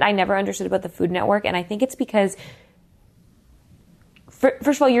to me that I never understood about the Food Network, and I think it's because,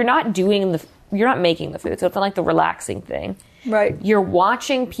 first of all, you're not making the food, so it's not like the relaxing thing. Right. You're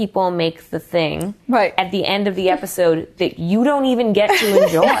watching people make the thing Right. at the end of the episode that you don't even get to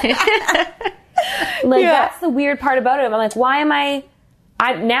enjoy. Like that's the weird part about it. I'm like, why am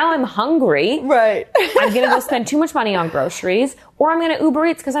now I'm hungry. Right. I'm going to go spend too much money on groceries, or I'm going to Uber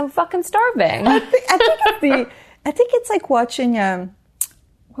Eats because I'm fucking starving. I think it's like watching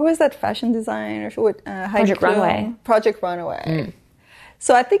what was that fashion designer with Heidi Project Klum? Runway. Project Runway.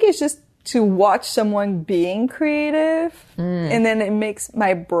 So I think it's just to watch someone being creative, and then it makes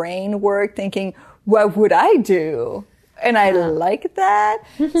my brain work thinking, what would I do? And I like that.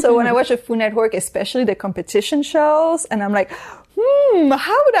 So when I watch a Food Network, especially the competition shows, and I'm like,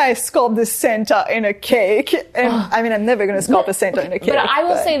 how would I sculpt the Santa in a cake? And I mean, I'm never going to sculpt a Santa in a cake. But I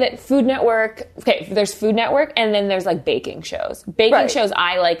will say that Food Network, there's Food Network, and then there's like baking shows. Baking shows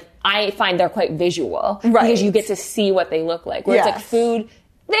I find they're quite visual. Right. Because you get to see what they look like. Where it's like Yes. food,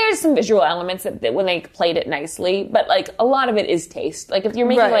 there's some visual elements that when they played it nicely, but like a lot of it is taste. Like if you're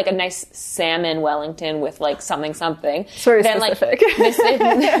making Right. like a nice salmon Wellington with like something, It's very then specific. like this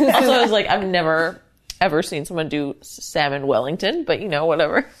Also, I was like, I've never ever seen someone do salmon Wellington, but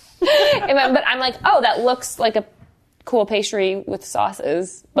whatever. but I'm like, oh, that looks like a cool pastry with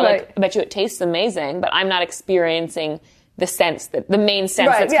sauces. But Right. like, I bet you it tastes amazing. But I'm not experiencing the main sense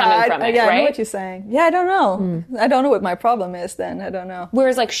that's coming from it, I know right? what you're saying. Yeah, I don't know. I don't know what my problem is then. I don't know.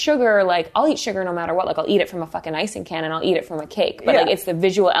 Whereas like sugar, like I'll eat sugar no matter what. Like I'll eat it from a fucking icing can and I'll eat it from a cake. But like Yeah. it's the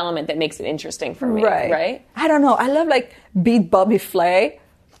visual element that makes it interesting for me, right? I don't know. I love like beat Bobby Flay.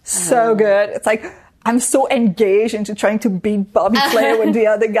 So good. It's like I'm so engaged into trying to beat Bobby Flay with the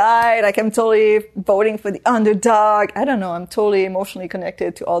other guy. Like I'm totally voting for the underdog. I don't know. I'm totally emotionally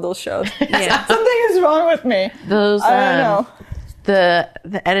connected to all those shows. Yeah. Something is wrong with me. Those I don't know. the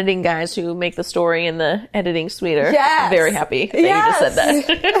editing guys who make the story and the editing suite are Yes. very happy that you just said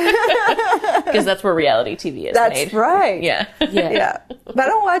that. Because that's where reality TV is That's made. right. Yeah. Yeah. But I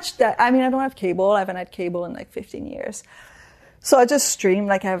don't watch that. I mean, I don't have cable. I haven't had cable in like 15 years. So I just stream,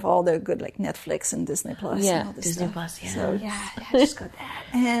 like I have all the good like Netflix and Disney Plus and all this Disney stuff. Plus, yeah. So yeah, just got that.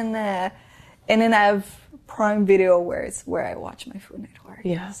 And then I have Prime Video where I watch my Food Network.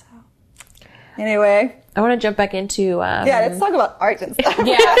 Yeah. So anyway, I want to jump back into let's talk about art and stuff.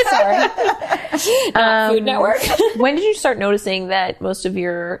 Yeah, sorry. Food Network. when did you start noticing that most of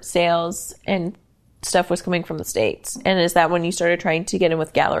your sales and stuff was coming from the States? And is that when you started trying to get in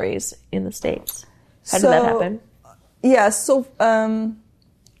with galleries in the States? How did that happen? Yeah, so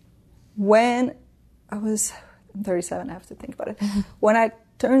when I'm 37, I have to think about it. When I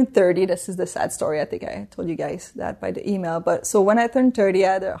turned 30, this is the sad story. I think I told you guys that by the email. But so when I turned 30,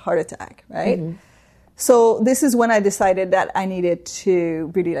 I had a heart attack, right? So this is when I decided that I needed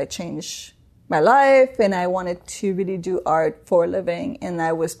to really like change my life, and I wanted to really do art for a living. And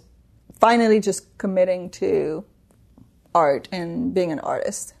I was finally just committing to art and being an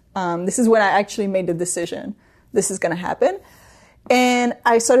artist. This is when I actually made the decision, this is going to happen. And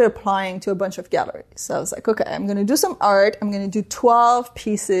I started applying to a bunch of galleries. So I was like, okay, I'm going to do some art. I'm going to do 12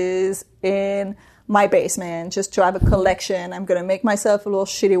 pieces in my basement just to have a collection. I'm going to make myself a little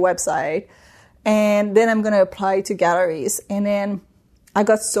shitty website. And then I'm going to apply to galleries. And then I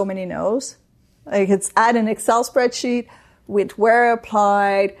got so many no's. Like, it's add an Excel spreadsheet with where I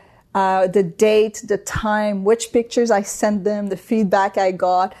applied, the date, the time, which pictures I sent them, the feedback I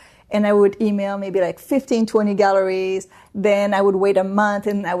got. And I would email maybe like 15, 20 galleries. Then I would wait a month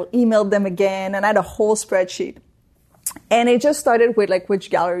and I would email them again. And I had a whole spreadsheet. And it just started with like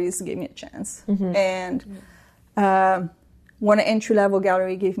which galleries gave me a chance. Mm-hmm. And one entry-level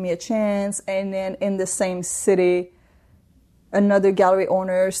gallery gave me a chance. And then in the same city, another gallery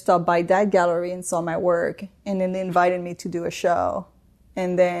owner stopped by that gallery and saw my work. And then they invited me to do a show.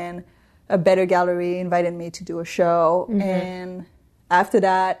 And then a better gallery invited me to do a show. Mm-hmm. And after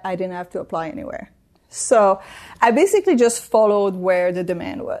that, I didn't have to apply anywhere. So I basically just followed where the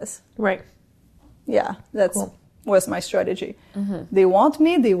demand was. Right. Yeah, that's was my strategy. Mm-hmm. They want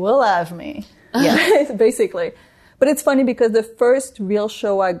me, they will have me. Yeah, basically. But it's funny because the first real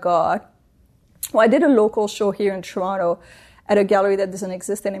show I got, well, I did a local show here in Toronto at a gallery that doesn't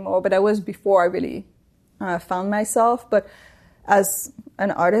exist anymore, but that was before I really found myself, but as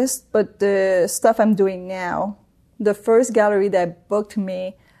an artist. But the stuff I'm doing now, the first gallery that booked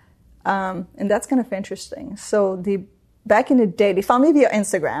me, and that's kind of interesting. So back in the day, they found me via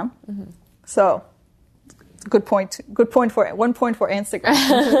Instagram. Mm-hmm. So one point for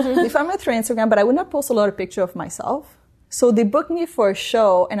Instagram. They found me through Instagram, but I would not post a lot of pictures of myself. So they booked me for a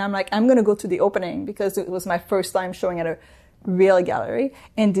show, and I'm like, I'm going to go to the opening because it was my first time showing at a real gallery,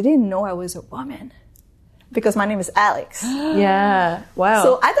 and they didn't know I was a woman because my name is Alex. Yeah. Wow.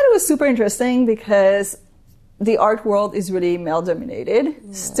 So I thought it was super interesting because the art world is really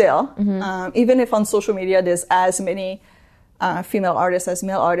male-dominated still. Mm-hmm. Even if on social media there's as many female artists as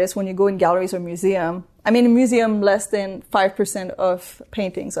male artists, when you go in galleries or museum, I mean, in museum, less than 5% of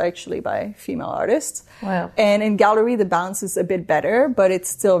paintings are actually by female artists. Wow. And in gallery, the balance is a bit better, but it's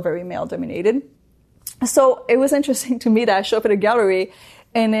still very male-dominated. So it was interesting to me that I show up at a gallery,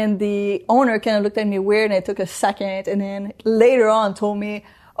 and then the owner kind of looked at me weird, and it took a second, and then later on told me,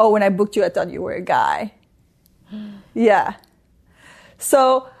 oh, when I booked you, I thought you were a guy. Yeah.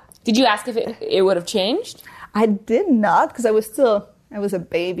 So did you ask if it would have changed? I did not, because I was a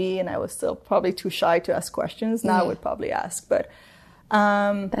baby and I was still probably too shy to ask questions. Now I would probably ask, but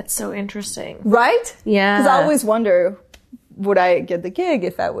that's so interesting. Right? Yeah. Because I always wonder, would I get the gig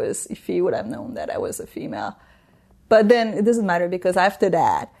if he would have known that I was a female? But then it doesn't matter, because after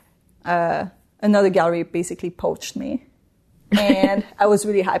that, another gallery basically poached me. And I was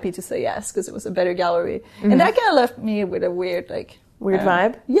really happy to say yes, because it was a better gallery. Mm-hmm. And that kind of left me with a weird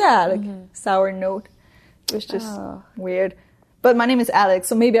vibe? Yeah, sour note. It was just weird. But my name is Alex,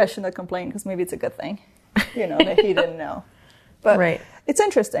 so maybe I shouldn't complain, because maybe it's a good thing, that he didn't know. But It's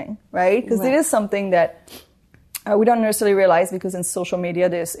interesting, right? Because it is something that we don't necessarily realize, because in social media,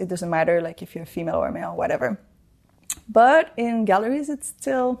 it doesn't matter like if you're female or male, whatever. But in galleries, it's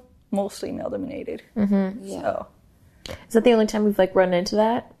still mostly male-dominated. Mm-hmm. Yeah. So. Is that the only time we've run into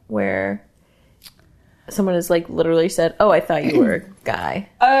that, where someone has literally said, "Oh, I thought you were a guy"?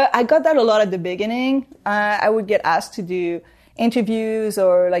 I got that a lot at the beginning. I would get asked to do interviews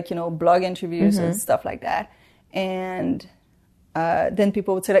or blog interviews and stuff like that, and then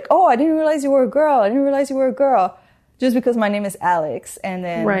people would say "Oh, I didn't realize you were a girl. I didn't realize you were a girl," just because my name is Alex, and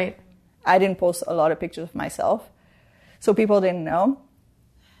then I didn't post a lot of pictures of myself, so people didn't know.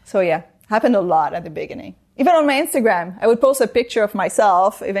 So yeah, happened a lot at the beginning. Even on my Instagram, I would post a picture of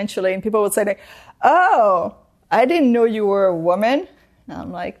myself eventually, and people would say, "Oh, I didn't know you were a woman." And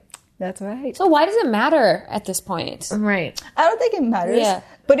I'm like, that's right. So why does it matter at this point? Right. I don't think it matters. Yeah.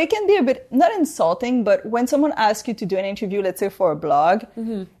 But it can be a bit, not insulting, but when someone asks you to do an interview, let's say for a blog,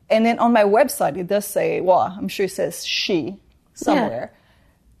 and then on my website, it does say, well, I'm sure it says she somewhere. Yeah.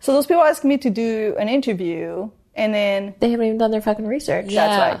 So those people ask me to do an interview, and then they haven't even done their fucking research. Yeah.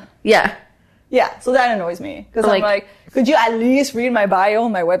 That's right. Yeah. Yeah, so that annoys me, because I'm like, could you at least read my bio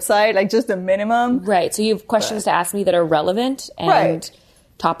on my website, just the minimum? Right, so you have questions to ask me that are relevant and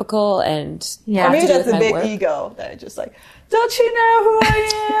topical, and or maybe that's a big ego that just don't you know who I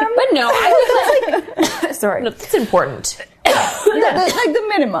am? But no, I was sorry, no, it's important. The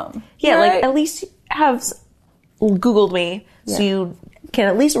minimum. Yeah, right? At least have Googled me, so you can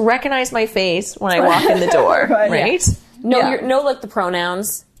at least recognize my face when I walk in the door, right? No, Yeah. no, like the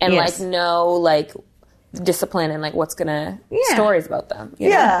pronouns and Yes. like no, like discipline and like what's gonna stories about them. you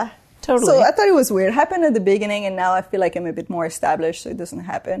know? Yeah. Totally. So I thought it was weird. It happened at the beginning, and now I feel like I'm a bit more established, so it doesn't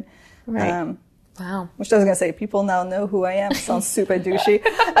happen. Right. Wow. Which I was going to say, people now know who I am. Sounds super douchey.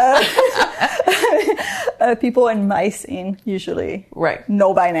 People in my scene usually Right.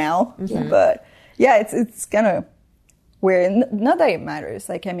 know by now. But yeah, it's kind of weird. Not that it matters.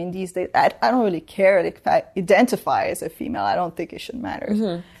 Like, I mean, these days, I don't really care if I identify as a female. I don't think it should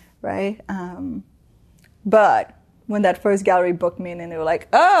matter. Right? But when that first gallery booked me in and they were like,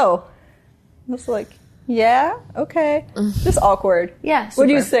 oh, I was like, yeah, okay. Just awkward. Yeah, What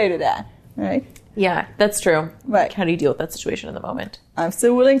do you super. say to that? Right? Yeah, that's true. Right. Like, how do you deal with that situation in the moment? I'm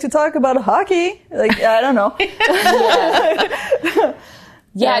still willing to talk about hockey. Like, I don't know.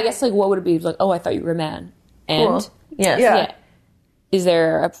 Yeah, I guess like what would it be like? Oh, I thought you were a man. And Cool. Yes. Yeah. yeah. Is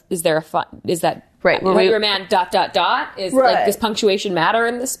that Right, Well, well, you're a man. ... Is Right. like does punctuation matter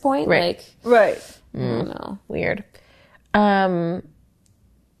in this point? Right. Like Right. I don't know. Weird. Can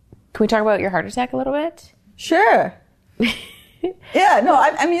we talk about your heart attack a little bit? Sure. Yeah, no,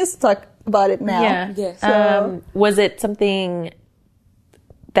 I'm used to talk about it now. Yeah. So- Was it something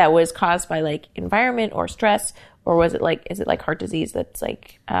that was caused by like environment or stress, or was it like, is it like heart disease that's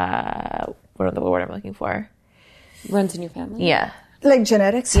like, what are the word I'm looking for? Runs in your family. Yeah. Like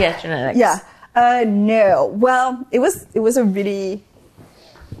genetics? Yeah, genetics. Yeah. No. Well, it was a really...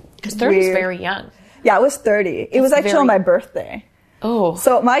 Because 30 is weird. very young. Yeah, I was 30. It was actually very- on my birthday. Oh.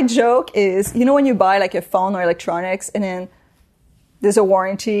 So my joke is, you know when you buy like a phone or electronics and then there's a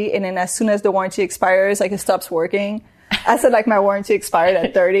warranty and then as soon as the warranty expires, like it stops working? I said like my warranty expired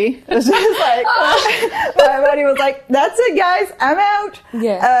at 30. It was just like, my buddy was like, that's it guys, I'm out.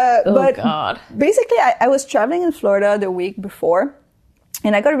 Yeah. But God. basically I was traveling in Florida the week before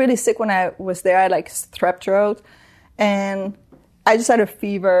and I got really sick when I was there. I had like strep throat and I just had a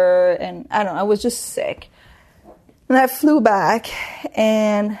fever and I don't know, I was just sick. And I flew back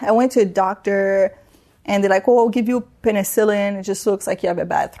and I went to a doctor and they're like, oh, I'll give you penicillin. It just looks like you have a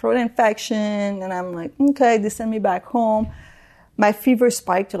bad throat infection. And I'm like, okay, they sent me back home. My fever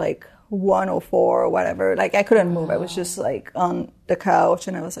spiked to like 104 or whatever. Like I couldn't move. I was just like on the couch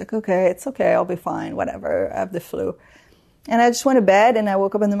and I was like, okay, it's okay. I'll be fine. Whatever. I have the flu. And I just went to bed and I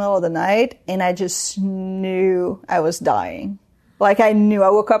woke up in the middle of the night and I just knew I was dying. Like I knew. I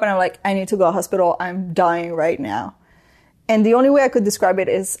woke up and I'm like, I need to go to the hospital. I'm dying right now. And the only way I could describe it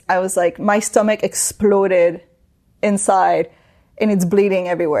is I was like, my stomach exploded inside and it's bleeding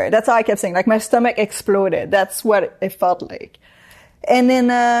everywhere. That's how I kept saying, like my stomach exploded. That's what it felt like. And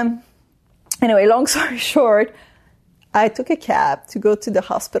then, anyway, long story short, I took a cab to go to the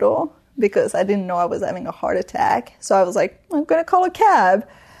hospital because I didn't know I was having a heart attack. So I was like, I'm going to call a cab.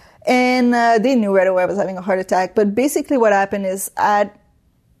 And they knew right away I was having a heart attack. But basically what happened is I had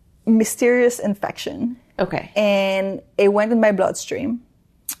mysterious infection. Okay. And it went in my bloodstream.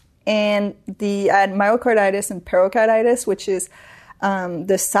 And I had myocarditis and pericarditis, which is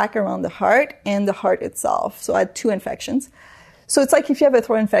the sac around the heart and the heart itself. So I had two infections. So it's like if you have a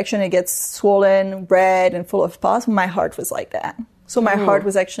throat infection, it gets swollen, red, and full of pus. My heart was like that. So my heart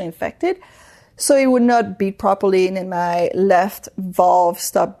was actually infected. So it would not beat properly, and then my left valve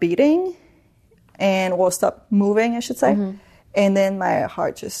stopped beating or stopped moving, I should say. And then my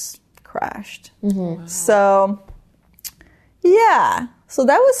heart just crashed. Wow. So, yeah. So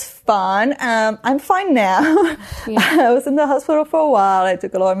that was fun. I'm fine now. I was in the hospital for a while. I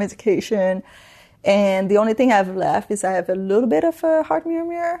took a lot of medication. And the only thing I have left is I have a little bit of a heart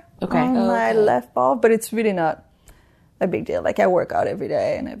murmur on my left valve, but it's really not a big deal. Like I work out every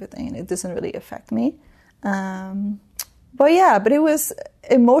day and everything, and it doesn't really affect me. But it was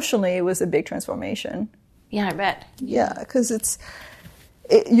emotionally, it was a big transformation. Yeah, I bet. Yeah, because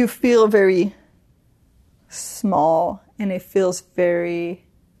you feel very small and it feels very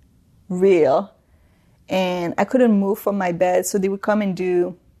real. And I couldn't move from my bed, so they would come and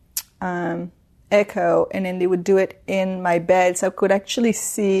do echo, and then they would do it in my bed, so I could actually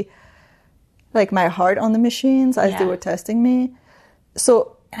see like my heart on the machines as they were testing me.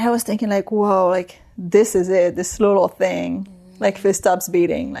 So I was thinking like, whoa, like this is it, this little thing. Like if it stops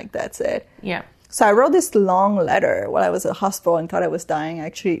beating, like that's it. Yeah. So I wrote this long letter while I was at the hospital and thought I was dying. I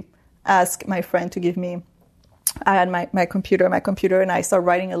actually asked my friend to give me, I had my computer, and I started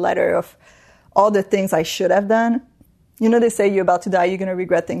writing a letter of all the things I should have done. You know, they say you're about to die, you're going to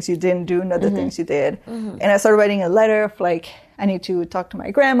regret things you didn't do, not the things you did. And I started writing a letter of like, I need to talk to my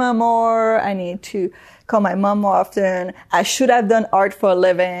grandma more. I need to call my mom more often. I should have done art for a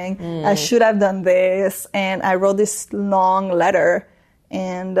living. I should have done this. And I wrote this long letter.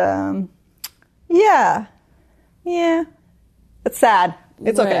 And yeah, it's sad.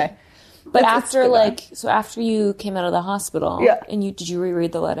 It's Right. okay. But It's after good. so after you came out of the hospital, Yeah. and did you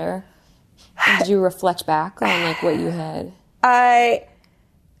reread the letter? And did you reflect back on like what you had?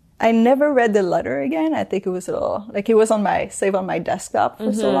 I never read the letter again. I think it was it was saved on my desktop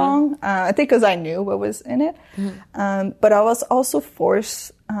for so long. I think because I knew what was in it. But I was also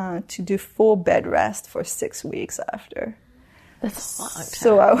forced to do full bed rest for 6 weeks after. That's a long time.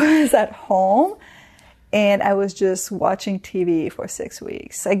 So I was at home and I was just watching TV for 6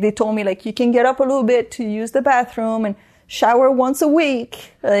 weeks. Like they told me, like, you can get up a little bit to use the bathroom and shower once a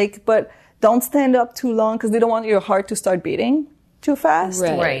week, but don't stand up too long because they don't want your heart to start beating too fast.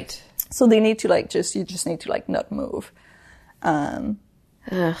 Right. So they need to you just need to not move.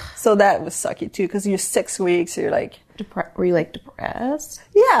 So that was sucky too because you're 6 weeks, you're like, Were you like depressed?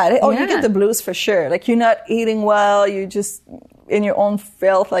 yeah. Oh, Yeah. you get the blues for sure. Like you're not eating well. You just in your own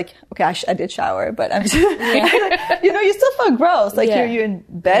filth. Like, okay, I did shower, but I'm just, you still feel gross. Like Yeah. you're in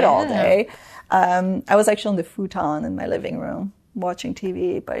bed all day. I was actually on the futon in my living room watching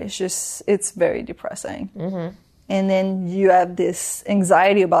TV, but it's very depressing. Mm-hmm. And then you have this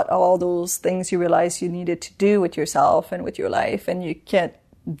anxiety about all those things you realize you needed to do with yourself and with your life, and you can't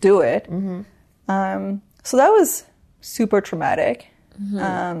do it. Mm-hmm. So that was super traumatic.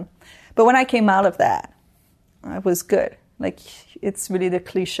 Mm-hmm. But when I came out of that, I was good. Like, it's really the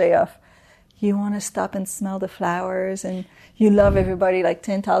cliche of you want to stop and smell the flowers and you love everybody like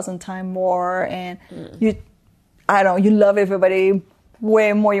 10,000 times more. And you love everybody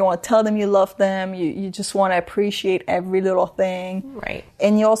way more. You want to tell them you love them. You just want to appreciate every little thing. Right.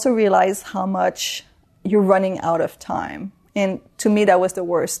 And you also realize how much you're running out of time. And to me, that was the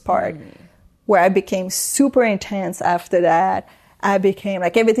worst part, where I became super intense after that. I became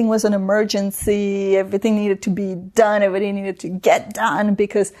like everything was an emergency. Everything needed to be done. Everything needed to get done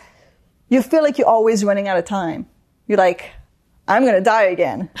because you feel like you're always running out of time. You're like, I'm going to die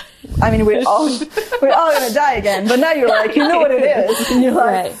again. I mean, we're all going to die again. But now you're like, you know what it is. And you're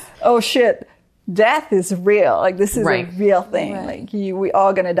like, oh shit, death is real. Like this is a real thing. Right. Like we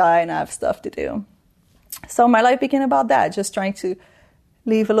all going to die and I have stuff to do. So my life became about that. Just trying to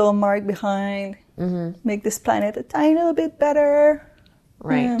leave a little mark behind, make this planet a tiny little bit better.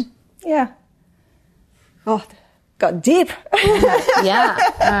 Right. Yeah. Oh, got deep.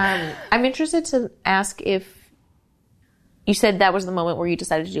 Yeah. I'm interested to ask if you said that was the moment where you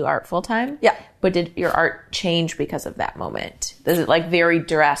decided to do art full time. Yeah. But did your art change because of that moment? Is it like very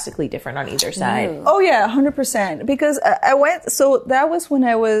drastically different on either side? Oh yeah, 100%. Because so that was when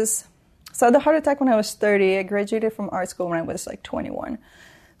I had a heart attack when I was 30. I graduated from art school when I was like 21.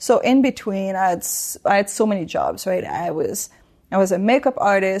 So in between, I had so many jobs, right? I was a makeup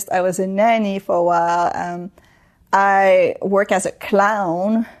artist. I was a nanny for a while. I worked as a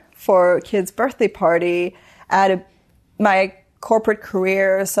clown for a kid's birthday party. I had my corporate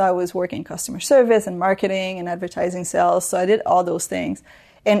career, so I was working customer service and marketing and advertising sales. So I did all those things.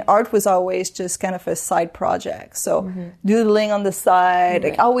 And art was always just kind of a side project. So doodling on the side.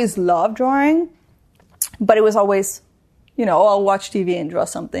 Like, I always loved drawing, but it was always, I'll watch TV and draw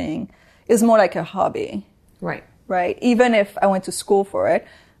something. It's more like a hobby. Right. Right? Even if I went to school for it.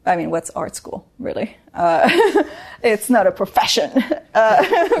 I mean, what's art school, really? It's not a profession.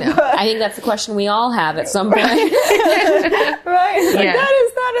 I think that's the question we all have at some point. Right? It's like, that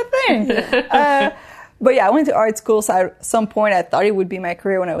is not a thing. But yeah, I went to art school, so at some point I thought it would be my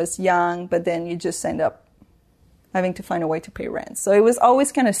career when I was young, but then you just end up having to find a way to pay rent. So it was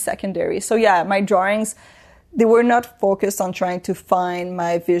always kind of secondary. So yeah, my drawings, they were not focused on trying to find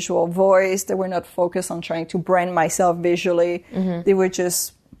my visual voice. They were not focused on trying to brand myself visually. They were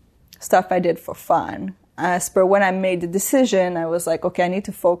just stuff I did for fun. As per when I made the decision, I was like, okay, I need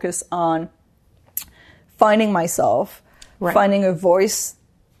to focus on finding myself, finding a voice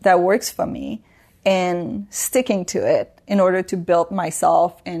that works for me, and sticking to it in order to build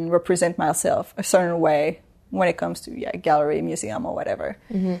myself and represent myself a certain way when it comes to gallery, museum, or whatever.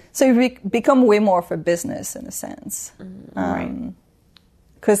 So you become way more of a business in a sense.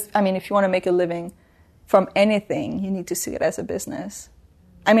 Because, if you want to make a living from anything, you need to see it as a business.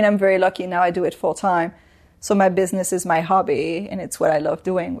 I'm very lucky now I do it full time. So my business is my hobby and it's what I love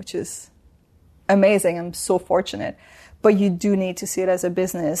doing, which is amazing. I'm so fortunate. But you do need to see it as a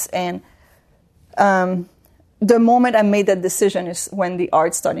business. And the moment I made that decision is when the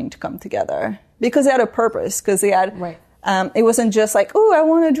art's starting to come together. Because they had a purpose. Because they had, it wasn't just like, oh, I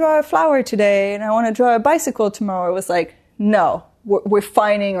want to draw a flower today and I want to draw a bicycle tomorrow. It was like, no, we're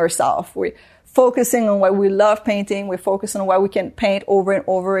finding ourselves. We're focusing on what we love painting. We're focusing on what we can paint over and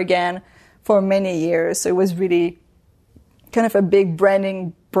over again for many years. So it was really kind of a big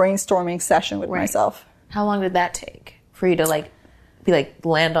branding brainstorming session with Right. myself. How long did that take for you to like be like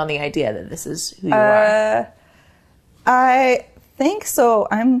land on the idea that this is who you are? I think so.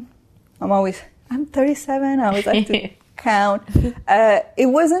 I'm 37. I always like to count. It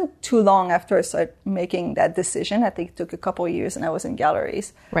wasn't too long after I started making that decision. I think it took a couple of years and I was in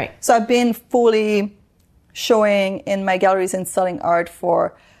galleries. Right. So I've been fully showing in my galleries and selling art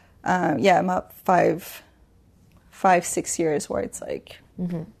for, about 5-6 years, where it's like,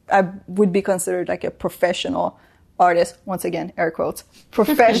 I would be considered like a professional artist. Once again, air quotes,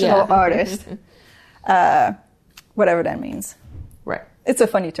 professional artist, whatever that means. Right. It's a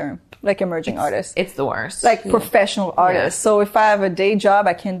funny term, like emerging artist. It's the worst. Like professional artist. Yeah. So if I have a day job,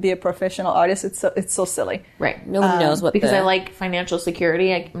 I can't be a professional artist. It's so silly. right. No one knows what Because the, I like financial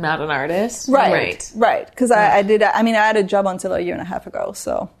security. I'm not an artist. Right. Because I did. I mean, I had a job until a year and a half ago.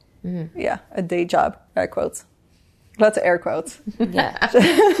 So yeah, a day job. Air quotes. Lots of air quotes. yeah.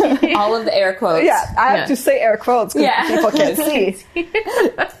 all of the air quotes. Yeah, I have Yeah. to say air quotes because Yeah. people can't see.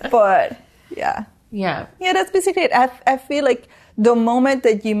 But yeah. Yeah. Yeah, that's basically it. I feel like the moment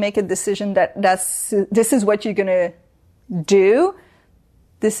that you make a decision that this is what you're going to do,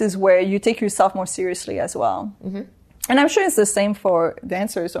 this is where you take yourself more seriously as well. Mm-hmm. And I'm sure it's the same for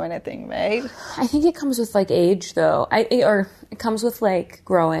dancers or anything, right? I think it comes with like age though. Or it comes with like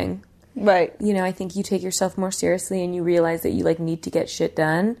growing. Right. You know, I think you take yourself more seriously and you realize that you like need to get shit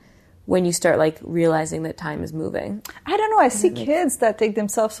done when you start like realizing that time is moving. I don't know. I see kids that take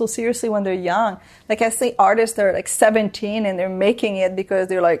themselves so seriously when they're young. Like I see artists that are like 17 and they're making it because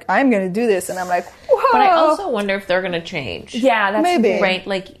they're like, I'm going to do this. And I'm like, whoa. But I also wonder if they're going to change. Yeah, that's Maybe. Right.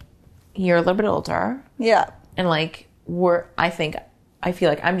 Like you're a little bit older. Yeah. And like I feel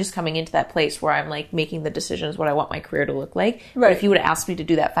like I'm just coming into that place where I'm like making the decisions what I want my career to look like. But Right. if you would have asked me to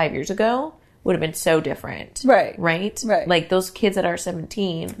do that 5 years ago, would have been so different. Right. Right? Right. Like those kids that are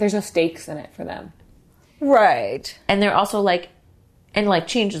 17 There's no stakes in it for them. Right. and they're also like, and like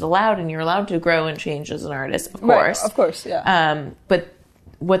change is allowed and you're allowed to grow and change as an artist, of Right. course. Of course, yeah. But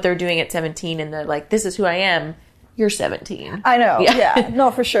what they're doing at 17 and they're like, this is who I am. You're 17. I know. Yeah. Yeah.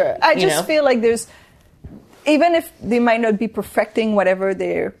 No, for sure. I You just know? feel like there's, even if they might not be perfecting whatever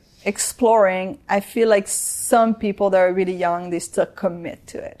they're exploring, I feel like some people that are really young, they still commit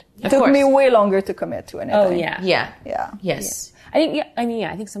to it. It took course. me way longer to commit to anything. Oh yeah. Yeah. Yeah. Yes. I think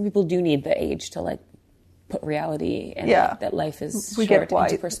I think some people do need the age to like put reality and Yeah. like, that life is We short get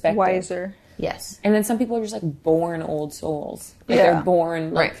into perspective. wiser. Yes. And then some people are just like born old souls. Like Yeah. they're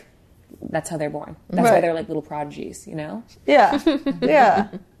born like Right. that's how they're born. That's why Right. they're like little prodigies, you know? Yeah. Yeah.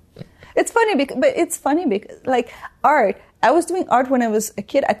 It's funny because like art, I was doing art when I was a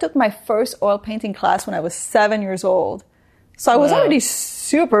kid. I took my first oil painting class when I was 7 years old. So I was already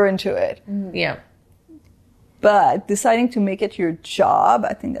super into it. Yeah. But deciding to make it your job,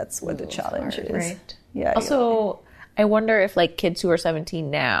 I think that's what the challenge is. Right. Yeah. Also, I wonder if like kids who are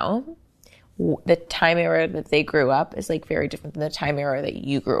 17 now, the time era that they grew up is like very different than the time era that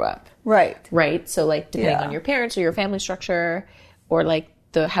you grew up. Right. Right. So like depending Yeah. on your parents or your family structure or like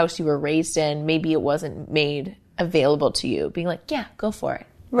the house you were raised in, maybe it wasn't made available to you. Being like, yeah, go for it.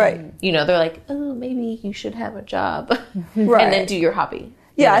 Right. You know, they're like, oh, maybe you should have a job Right. and then do your hobby.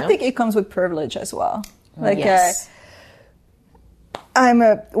 Yeah, you know? I think it comes with privilege as well. Like, Yes. I'm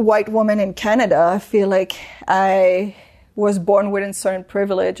a white woman in Canada. I feel like I was born with a certain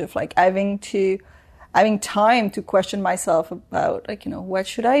privilege of like having time to question myself about like, you know, what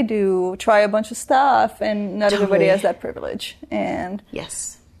should I do? Try a bunch of stuff, and not everybody Totally. has that privilege. And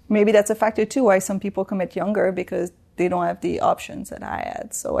Yes. maybe that's a factor too why some people commit younger, because they don't have the options that I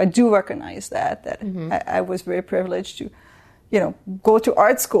had. So I do recognize that I was very privileged to, you know, go to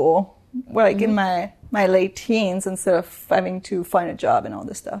art school like in my late teens instead of having to find a job and all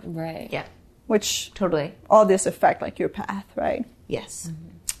this stuff, Right. Yeah. which Totally. all this affect like your path, right? Yes.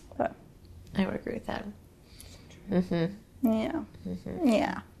 But, I would agree with that. yeah.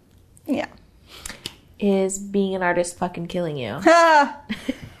 Yeah. Yeah. Is being an artist fucking killing you?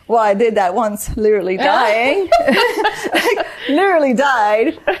 Well, I did that once, literally dying. Like, literally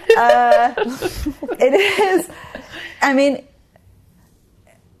died. It is, I mean,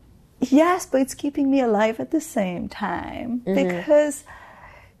 yes, but it's keeping me alive at the same time, because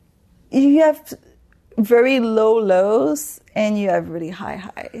you have very low lows and you have really high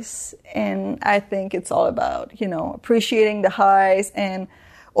highs. And I think it's all about, you know, appreciating the highs and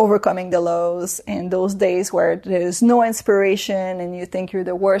overcoming the lows, and those days where there's no inspiration and you think you're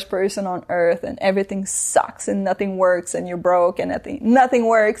the worst person on earth and everything sucks and nothing works and you're broke and nothing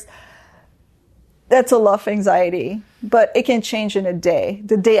works. That's a lot of anxiety, but it can change in a day.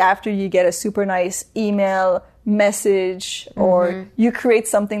 The day after, you get a super nice email message, or you create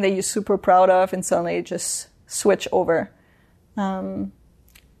something that you're super proud of and suddenly it just switch over.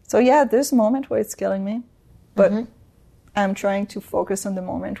 So yeah, there's a moment where it's killing me, but I'm trying to focus on the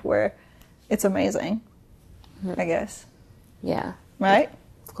moment where it's amazing, I guess. Yeah. Right?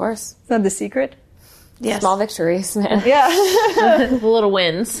 Of course. Is that the secret? Yes. Small victories, man. Yeah. The little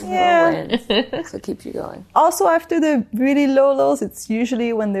wins. Yeah. That's what keeps you going. Also, after the really low lows, it's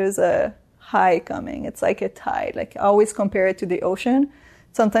usually when there's a high coming. It's like a tide. Like, I always compare it to the ocean.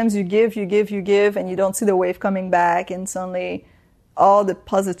 Sometimes you give, and you don't see the wave coming back, and suddenly all the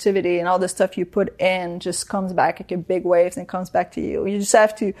positivity and all the stuff you put in just comes back like a big wave and comes back to you. You just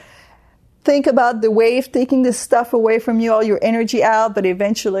have to think about the wave taking this stuff away from you, all your energy out, but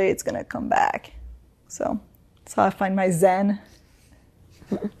eventually it's going to come back. So that's how I find my zen.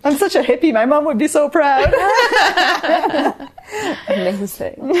 I'm such a hippie. My mom would be so proud.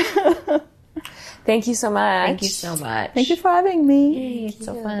 Amazing. Thank you so much. Thank you so much. Thank you for having me. It's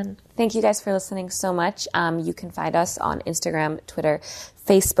so fun. Thank you guys for listening so much. You can find us on Instagram, Twitter,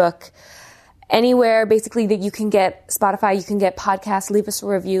 Facebook, anywhere basically that you can get Spotify, you can get podcasts. Leave us a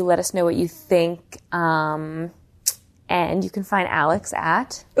review. Let us know what you think. And you can find Alex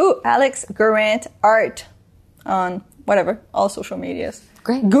at... Alex Garant Art on whatever, all social medias.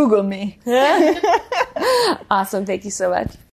 Great. Google me. Awesome. Thank you so much.